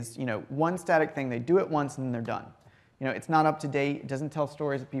is, one static thing. They do it once and then they're done. It's not up to date. It doesn't tell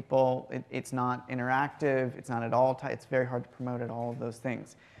stories of people. It's not interactive. It's not at all tight. It's very hard to promote at all of those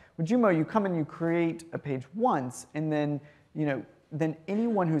things. With Jumo, you come and you create a page once, and then then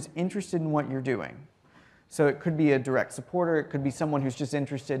anyone who's interested in what you're doing. So it could be a direct supporter. It could be someone who's just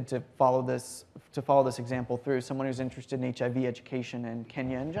interested to follow this example through. Someone who's interested in HIV education in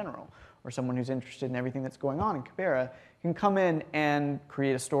Kenya in general, or someone who's interested in everything that's going on in Kibera can come in and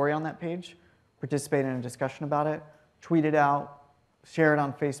create a story on that page, participate in a discussion about it, tweet it out, share it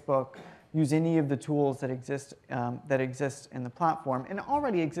on Facebook, use any of the tools that exist in the platform, and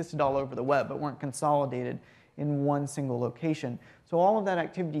already existed all over the web, but weren't consolidated in one single location. So all of that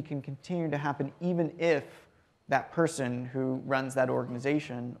activity can continue to happen even if that person who runs that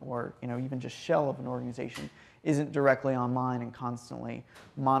organization, or even just shell of an organization, isn't directly online and constantly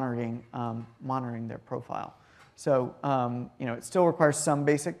monitoring their profile. So it still requires some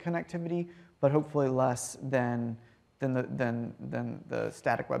basic connectivity, but hopefully less than the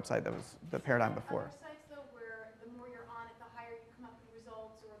static website that was the paradigm before. Are there sites, though, where the more you're on it, the higher you come up in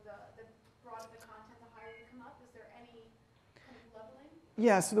results, or the broader the content, the higher you come up? Is there any kind of leveling?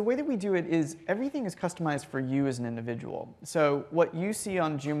 Yeah, so the way that we do it is everything is customized for you as an individual. So what you see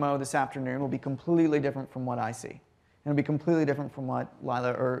on Jumo this afternoon will be completely different from what I see. And it'll be completely different from what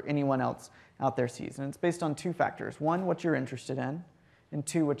Leila or anyone else out there sees. And it's based on two factors. One, what you're interested in, and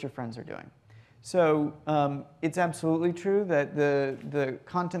two, what your friends are doing. So it's absolutely true that the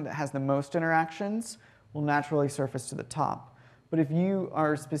content that has the most interactions will naturally surface to the top. But if you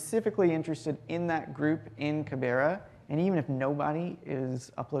are specifically interested in that group in Kibera, and even if nobody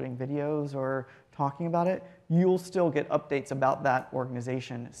is uploading videos or talking about it, you'll still get updates about that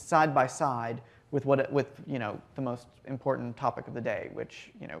organization side by side with the most important topic of the day,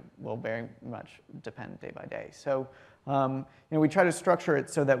 which will very much depend day by day. So we try to structure it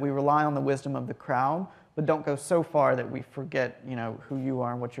so that we rely on the wisdom of the crowd, but don't go so far that we forget who you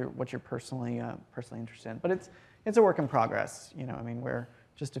are and what you're personally interested in. But it's a work in progress. I mean, we're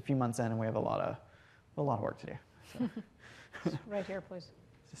just a few months in and we have a lot of work to do. So. Right here, please.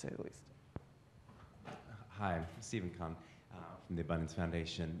 To say the least. Hi, I'm Stephen Kahn from the Abundance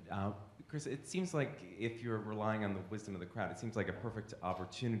Foundation. Chris, it seems like if you're relying on the wisdom of the crowd, it seems like a perfect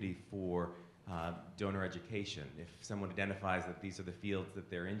opportunity for donor education. If someone identifies that these are the fields that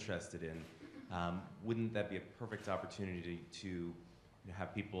they're interested in, wouldn't that be a perfect opportunity to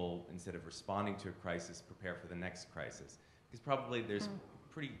have people, instead of responding to a crisis, prepare for the next crisis? Because probably there's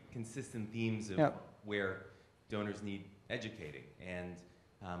pretty consistent themes of where donors need educating. And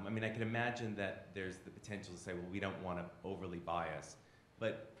I mean, I can imagine that there's the potential to say, well, we don't want to overly bias,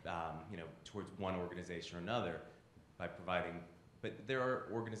 but towards one organization or another by providing. But there are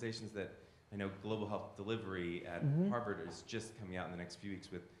organizations that I know, Global Health Delivery at Harvard is just coming out in the next few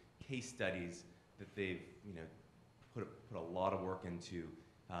weeks with case studies that they've put a lot of work into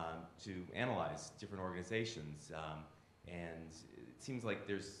to analyze different organizations, and it seems like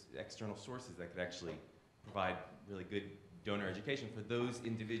there's external sources that could actually provide really good donor education for those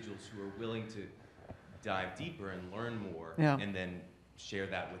individuals who are willing to dive deeper and learn more, and then share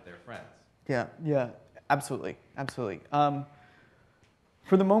that with their friends. Yeah, absolutely.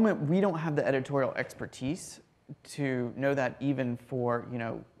 For the moment, we don't have the editorial expertise to know that even for,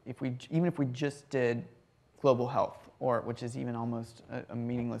 even if we just did global health, or which is even almost a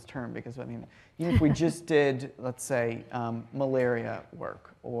meaningless term, because even if we just did, let's say, malaria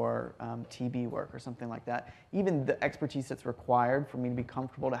work or TB work or something like that, even the expertise that's required for me to be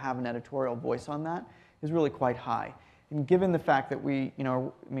comfortable to have an editorial voice on that is really quite high. And given the fact that we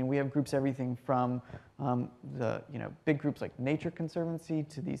have groups everything from the big groups like Nature Conservancy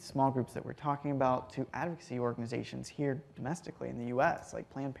to these small groups that we're talking about to advocacy organizations here domestically in the U.S. like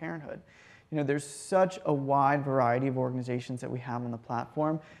Planned Parenthood. There's such a wide variety of organizations that we have on the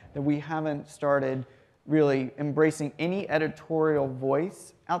platform that we haven't started really embracing any editorial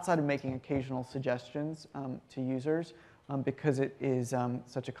voice outside of making occasional suggestions to users because it is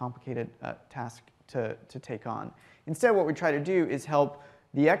such a complicated task to take on. Instead, what we try to do is help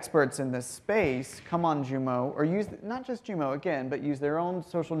the experts in this space come on Jumo, or use, not just Jumo again, but use their own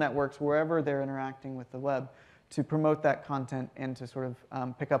social networks wherever they're interacting with the web to promote that content and to sort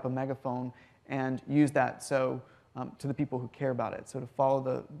of pick up a megaphone and use that to the people who care about it. So to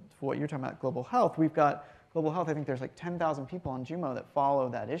follow what you're talking about, global health, we've got global health, I think there's like 10,000 people on Jumo that follow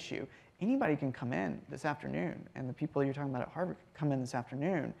that issue. Anybody can come in this afternoon, and the people you're talking about at Harvard can come in this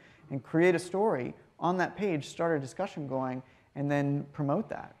afternoon and create a story on that page, start a discussion going, and then promote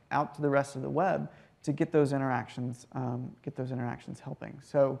that out to the rest of the web to get those interactions helping.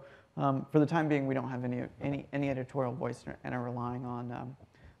 So for the time being, we don't have any editorial voice and are relying on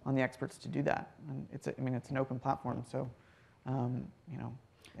the experts to do that. And it's an open platform, so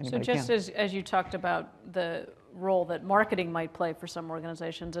So just as you talked about the role that marketing might play for some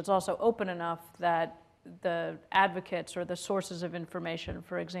organizations, it's also open enough that the advocates or the sources of information,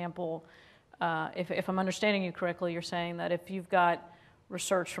 for example, if I'm understanding you correctly, you're saying that if you've got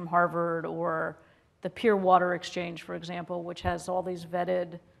research from Harvard or the Pure Water Exchange, for example, which has all these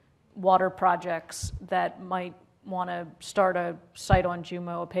vetted water projects that might want to start a site on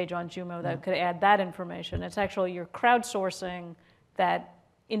Jumo, a page on Jumo that could add that information. It's actually you're crowdsourcing that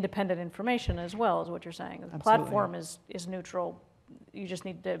independent information as well, is what you're saying. The platform is neutral. You just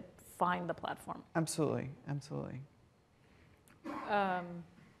need to find the platform. Absolutely.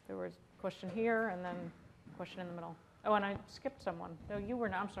 There was a question here and then a question in the middle. Oh, and I skipped someone. No, you were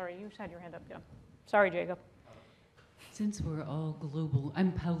not. I'm sorry. You had your hand up. Yeah. Sorry, Jacob. Since we're all global,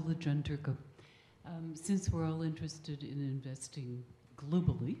 I'm Paula Junterka. Since we're all interested in investing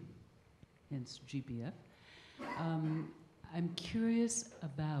globally, hence GBF, I'm curious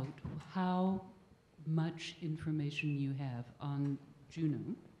about how much information you have on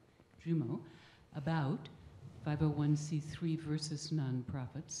Jumo about 501c3 versus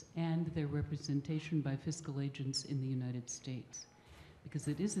nonprofits and their representation by fiscal agents in the United States, because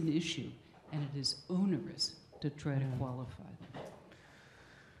it is an issue and it is onerous to try to qualify them.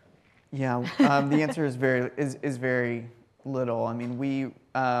 Yeah, the answer is very little. I mean,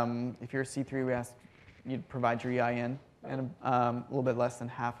 if you're a C3, we ask you to provide your EIN, and a little bit less than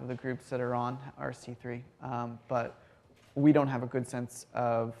half of the groups that are on are C3. But we don't have a good sense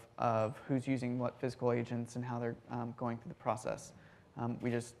of who's using what fiscal agents and how they're going through the process.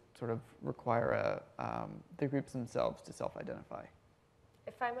 We just sort of require the groups themselves to self-identify.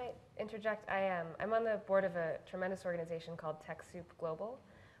 If I might interject, I'm on the board of a tremendous organization called TechSoup Global,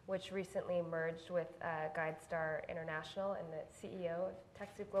 which recently merged with GuideStar International, and the CEO of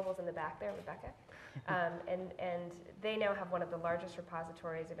TechSoup Global is in the back there, Rebecca. And they now have one of the largest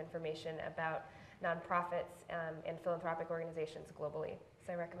repositories of information about nonprofits and philanthropic organizations globally.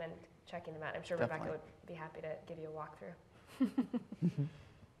 So I recommend checking them out. I'm sure Definitely. Rebecca would be happy to give you a walkthrough.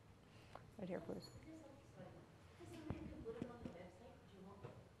 Right here, please.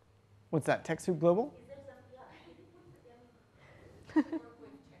 What's that, TechSoup Global?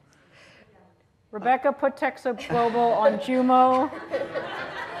 Rebecca, put TechSoup Global on Jumo.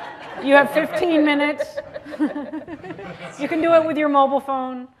 You have 15 minutes. You can do it with your mobile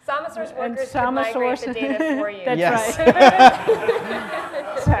phone. Samasource And workers can migrate the data for you. That's Yes. right.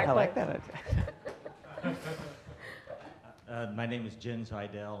 Exactly. I like that. My name is Jin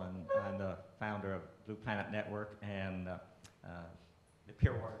Zidell, and I'm the founder of Blue Planet Network and the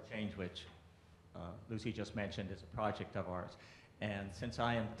Pure Water Exchange, which Lucy just mentioned is a project of ours. And since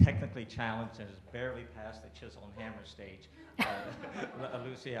I am technically challenged and has barely passed the chisel and hammer stage,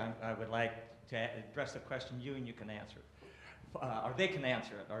 Lucy, I would like to address the question and you can answer it. Or they can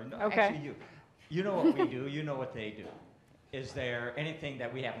answer it. Or no, Okay. Actually, you. You know what we do. You know what they do. Is there anything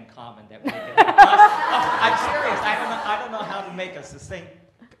that we have in common that we can? I'm serious. I don't know how to make a succinct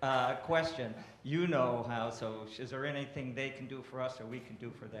question. You know how. So, is there anything they can do for us or we can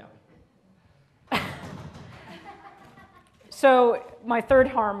do for them? So my third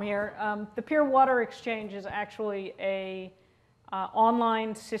harm here, the Pure Water Exchange is actually a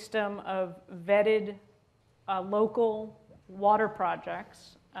online system of vetted local water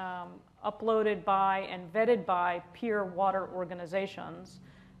projects uploaded by and vetted by peer water organizations,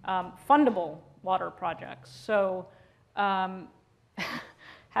 fundable water projects. So how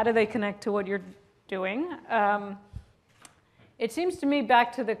do they connect to what you're doing? It seems to me,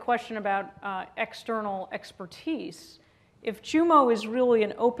 back to the question about external expertise, if Jumo is really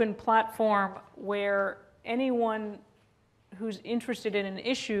an open platform where anyone who's interested in an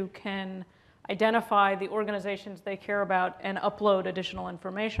issue can identify the organizations they care about and upload additional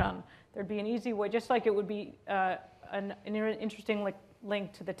information, there'd be an easy way, just like it would be an interesting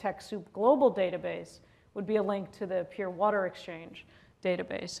link to the TechSoup global database, would be a link to the Pure Water Exchange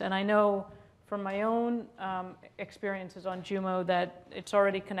database. And I know from my own experiences on Jumo that it's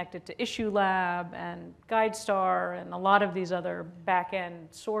already connected to IssueLab and GuideStar and a lot of these other back-end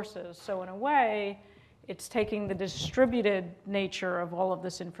sources. So in a way, it's taking the distributed nature of all of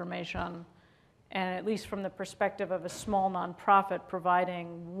this information and, at least from the perspective of a small nonprofit,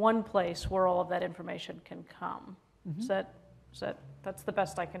 providing one place where all of that information can come. Mm-hmm. That's the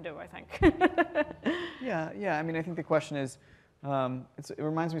best I can do, I think. Yeah. I mean, I think the question is, it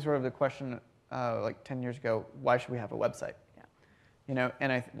reminds me sort of the question like 10 years ago, why should we have a website? Yeah. You know,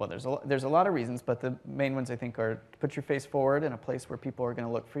 and well, there's a lot of reasons, but the main ones I think are to put your face forward in a place where people are going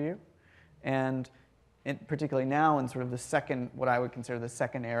to look for you, and particularly now in sort of the second, what I would consider the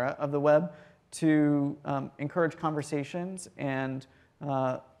second era of the web, to encourage conversations and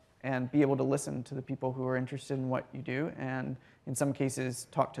be able to listen to the people who are interested in what you do, and in some cases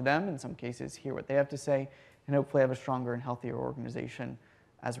talk to them, in some cases hear what they have to say, and hopefully have a stronger and healthier organization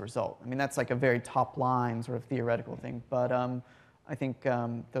as a result. I mean, that's like a very top line sort of theoretical thing, but I think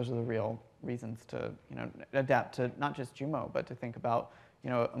those are the real reasons to adapt to not just Jumo, but to think about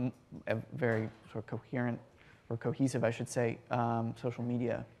a very sort of coherent or cohesive, I should say, social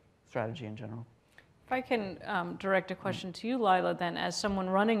media strategy in general. If I can direct a question to you, Leila, then, as someone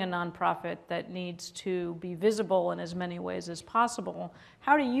running a nonprofit that needs to be visible in as many ways as possible,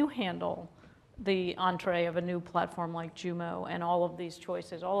 how do you handle the entree of a new platform like Jumo and all of these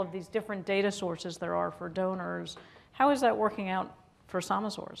choices, all of these different data sources there are for donors? How is that working out for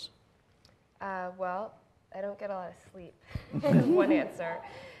Samasource? Well, I don't get a lot of sleep, is one answer,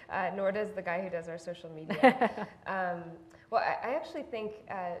 nor does the guy who does our social media. Well, I actually think,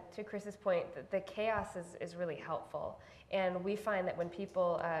 to Chris's point, that the chaos is really helpful. And we find that when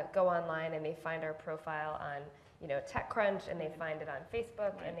people go online and they find our profile on TechCrunch, and they find it on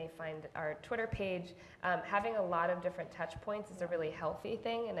Facebook, and they find our Twitter page, having a lot of different touch points is a really healthy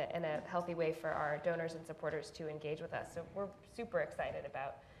thing and a healthy way for our donors and supporters to engage with us. So we're super excited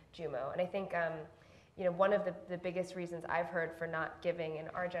about Jumo. And I think one of the biggest reasons I've heard for not giving in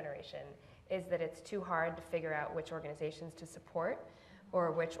our generation is that it's too hard to figure out which organizations to support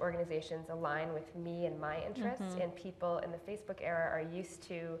or which organizations align with me and my interests. Mm-hmm. And people in the Facebook era are used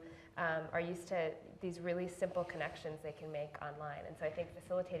to these really simple connections they can make online. And so I think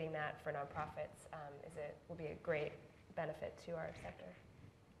facilitating that for nonprofits will be a great benefit to our sector.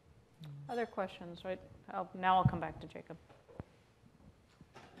 Other questions, right? Now I'll come back to Jacob.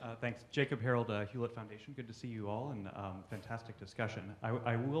 Thanks. Jacob Harold, Hewlett Foundation. Good to see you all, and fantastic discussion.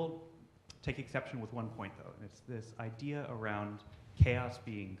 I will take exception with one point, though, and it's this idea around chaos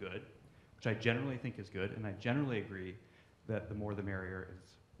being good, which I generally think is good, and I generally agree that the more the merrier is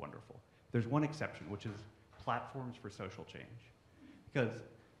wonderful. There's one exception, which is platforms for social change. Because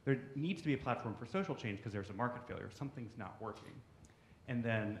there needs to be a platform for social change because there's a market failure. Something's not working. And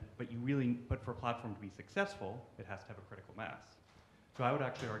then, but for a platform to be successful, it has to have a critical mass. So I would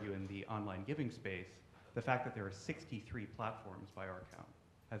actually argue in the online giving space, the fact that there are 63 platforms by our count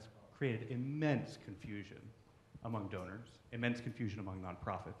has created immense confusion among donors, immense confusion among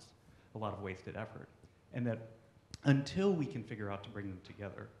nonprofits, a lot of wasted effort. And that until we can figure out to bring them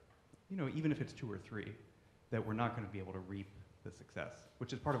together, even if it's 2 or 3, that we're not going to be able to reap the success,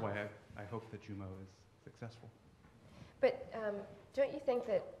 which is part of why I hope that Jumo is successful. But don't you think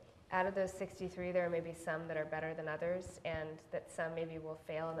that out of those 63, there are maybe some that are better than others, and that some maybe will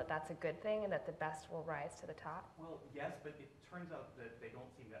fail, and that that's a good thing, and that the best will rise to the top? Well, yes, but it turns out that they don't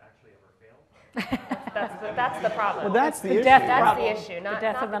seem to actually ever fail. That's the problem. Well, that's the issue. death That's problem. the issue, not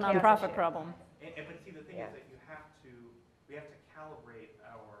the death not of the chaos nonprofit issue. problem. But see, the thing Yeah. is that we have to calibrate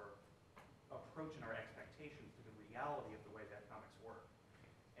our approach and our expectations to the reality of the way the economics work.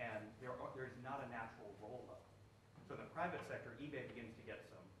 And there's not a natural roll-up. So in the private sector, eBay begins to get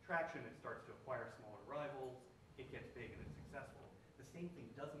some traction, it starts to acquire smaller rivals, it gets big and it's successful. The same thing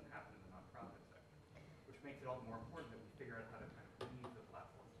doesn't happen in the nonprofit sector, which makes it all the more important that we figure out how to kind of weave the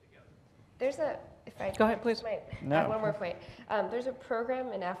platforms together. There's a, if I Go ahead, please. might No. add one more point. There's a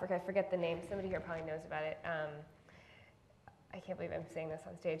program in Africa, I forget the name, somebody here probably knows about it. I can't believe I'm saying this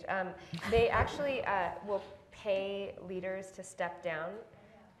on stage. They actually will pay leaders to step down,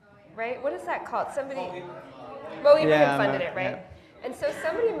 right? What is that called? Somebody, well, we Yeah, funded it, right? yeah. And so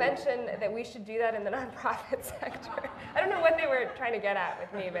somebody mentioned that we should do that in the nonprofit sector. I don't know what they were trying to get at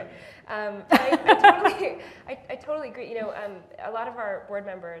with me, but I totally agree. You know, a lot of our board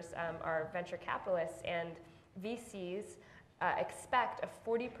members are venture capitalists, and VCs expect a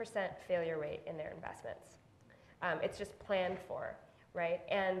 40% failure rate in their investments. It's just planned for, right?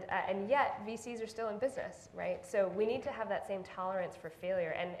 And yet VCs are still in business, right? So we need to have that same tolerance for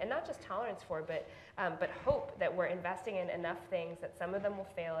failure, and not just tolerance for, but hope that we're investing in enough things that some of them will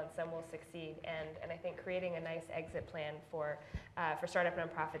fail and some will succeed. And I think creating a nice exit plan for startup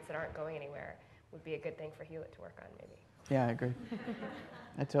nonprofits that aren't going anywhere would be a good thing for Hewlett to work on, maybe. Yeah, I agree.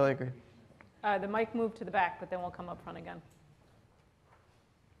 I totally agree. The mic moved to the back, but then we'll come up front again.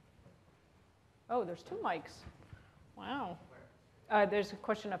 Oh, there's two mics. Wow. There's a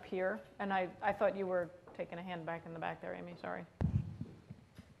question up here, and I thought you were taking a hand back in the back there, Amy. Sorry.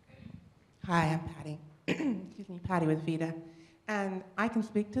 Hi, I'm Patty. Excuse me, Patty with Vita. And I can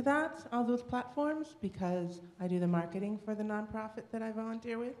speak to that, all those platforms, because I do the marketing for the nonprofit that I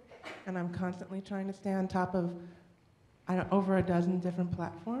volunteer with, and I'm constantly trying to stay on top of over a dozen different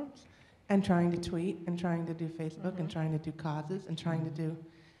platforms, and trying to tweet, and trying to do Facebook, and trying to do causes, and trying to do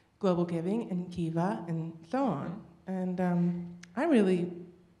global giving, and Kiva, and so on. And I really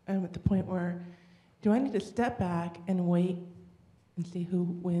am at the point where, do I need to step back and wait and see who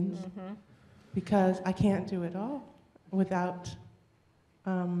wins? Because I can't do it all without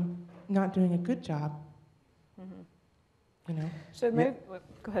not doing a good job. You know. So maybe,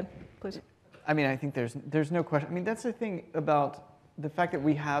 go ahead, please. I mean, I think there's no question. I mean, that's the thing about the fact that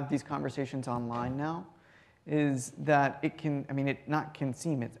we have these conversations online now, is that it can, I mean, it not can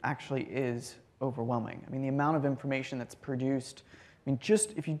seem, it actually is overwhelming. I mean, the amount of information that's produced, I mean,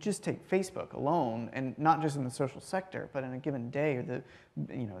 just if you just take Facebook alone, and not just in the social sector, but in a given day,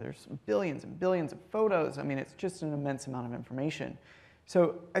 there's billions and billions of photos. I mean, it's just an immense amount of information.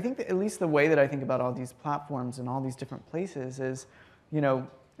 So I think that at least the way that I think about all these platforms and all these different places is,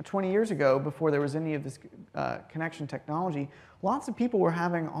 20 years ago, before there was any of this connection technology, lots of people were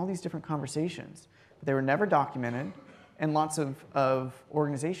having all these different conversations. But they were never documented, and lots of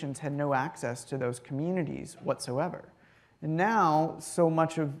organizations had no access to those communities whatsoever. And now, so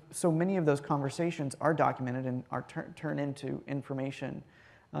many of those conversations are documented and are turned into information,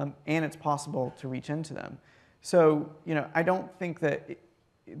 and it's possible to reach into them. So, I don't think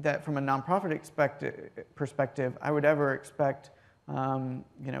that from a nonprofit perspective, I would ever expect,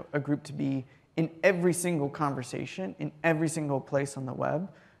 a group to be in every single conversation, in every single place on the web.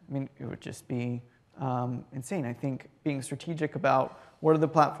 I mean, it would just be insane. I think being strategic about what are the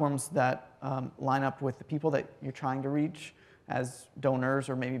platforms that line up with the people that you're trying to reach as donors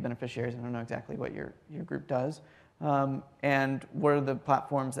or maybe beneficiaries. I don't know exactly what your group does. And what are the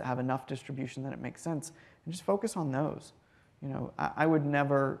platforms that have enough distribution that it makes sense? And just focus on those. I would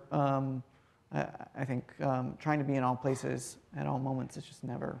never, I think trying to be in all places at all moments is just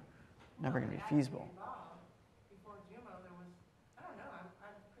never going to be feasible. Before Jumo, there was, I don't know,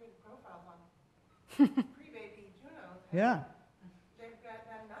 I've created profiles on pre-baby Junos. Yeah. They've got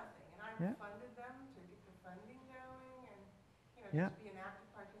nothing, and I've Yeah. funded them to get the funding going, and Yeah. just be an active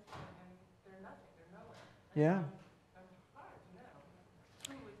participant, and they're nothing, they're nowhere. Yeah. I'm hard to know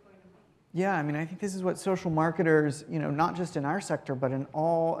who is going to be. Yeah, I mean, I think this is what social marketers, not just in our sector, but in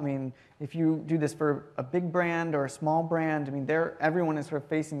all, I mean, if you do this for a big brand or a small brand, I mean, everyone is sort of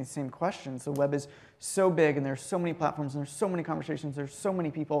facing the same questions. The web is so big, and there's so many platforms, and there's so many conversations, there's so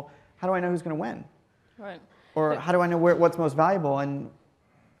many people. How do I know who's going to win? Right. Or how do I know what's most valuable? And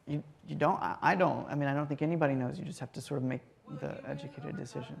you don't, I don't. I mean, I don't think anybody knows. You just have to sort of make the educated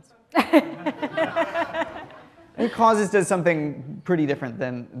decisions. I think Causes does something pretty different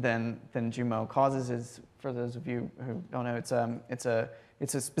than Jumo. Causes is, for those of you who don't know, it's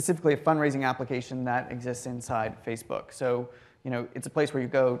it's specifically a fundraising application that exists inside Facebook. So, it's a place where you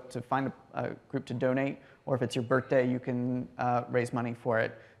go to find a group to donate, or if it's your birthday, you can raise money for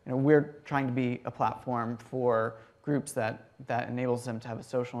it. We're trying to be a platform for groups that enables them to have a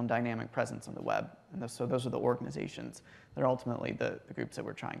social and dynamic presence on the web. And so those are the organizations that are ultimately the groups that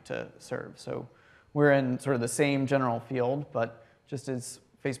we're trying to serve. So we're in sort of the same general field, but just as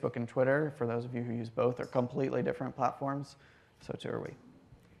Facebook and Twitter, for those of you who use both, are completely different platforms, so too are we.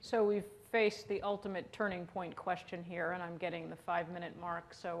 So we've faced the ultimate turning point question here, and I'm getting the 5-minute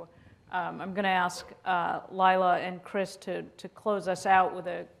mark. So I'm going to ask Leila and Chris to close us out with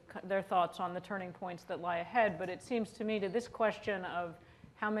their thoughts on the turning points that lie ahead. But it seems to me to this question of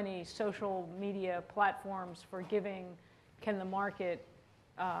how many social media platforms for giving can the market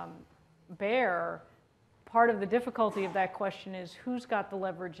bear, part of the difficulty of that question is who's got the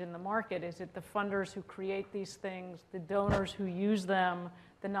leverage in the market? Is it the funders who create these things, the donors who use them,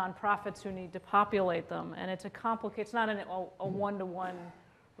 the nonprofits who need to populate them? And it's it's not a one-to-one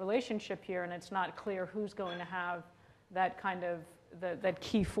relationship here, and it's not clear who's going to have that kind of that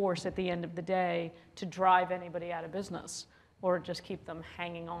key force at the end of the day to drive anybody out of business or just keep them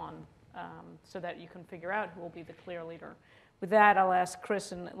hanging on, so that you can figure out who will be the clear leader. With that, I'll ask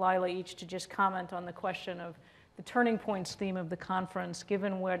Chris and Leila each to just comment on the question of the turning points theme of the conference.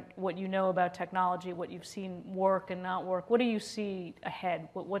 Given what you know about technology, what you've seen work and not work, what do you see ahead?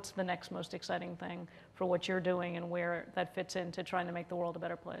 What's the next most exciting thing for what you're doing and where that fits into trying to make the world a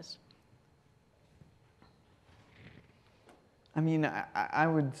better place? I mean, I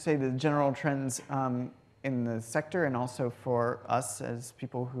would say the general trends in the sector, and also for us as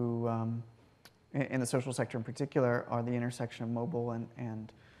people who, in the social sector in particular, are the intersection of mobile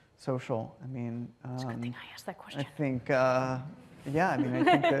and social. I mean, it's a good thing I asked that question. I think, yeah, I mean, I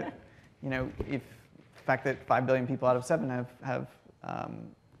think that, if the fact that 5 billion people out of 7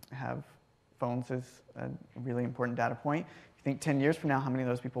 have phones is a really important data point. If you think 10 years from now, how many of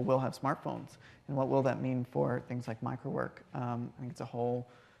those people will have smartphones? And what will that mean for things like microwork? I think it's a whole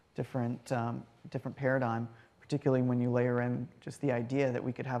different paradigm, particularly when you layer in just the idea that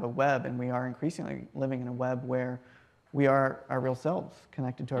we could have a web, and we are increasingly living in a web where we are our real selves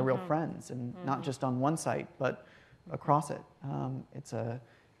connected to our real friends, and not just on one site, but across it. It's a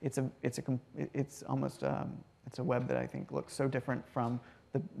web that I think looks so different from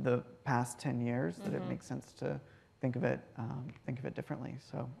the past 10 years that it makes sense to think of it differently.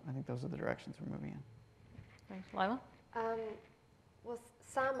 So I think those are the directions we're moving in. Thanks, Leila. Well,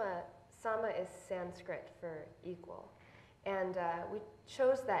 Sama is Sanskrit for equal. And we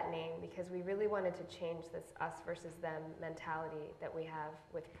chose that name because we really wanted to change this us versus them mentality that we have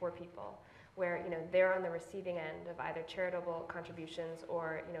with poor people, where they're on the receiving end of either charitable contributions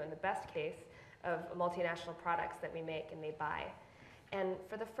or, in the best case, of multinational products that we make and they buy. And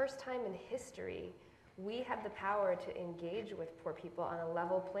for the first time in history, we have the power to engage with poor people on a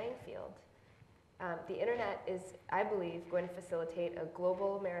level playing field. The internet is, I believe, going to facilitate a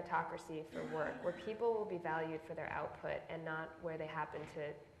global meritocracy for work, where people will be valued for their output and not where they happen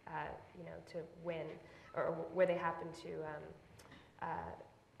to win, or where they happen to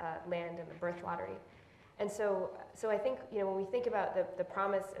land in the birth lottery. And so I think when we think about the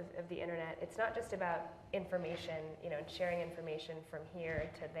promise of the internet, it's not just about information, and sharing information from here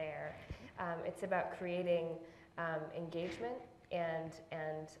to there. It's about creating engagement and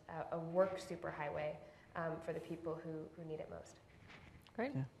a work superhighway for the people who need it most.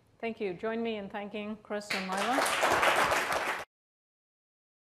 Great. Yeah. Thank you. Join me in thanking Chris and Leila.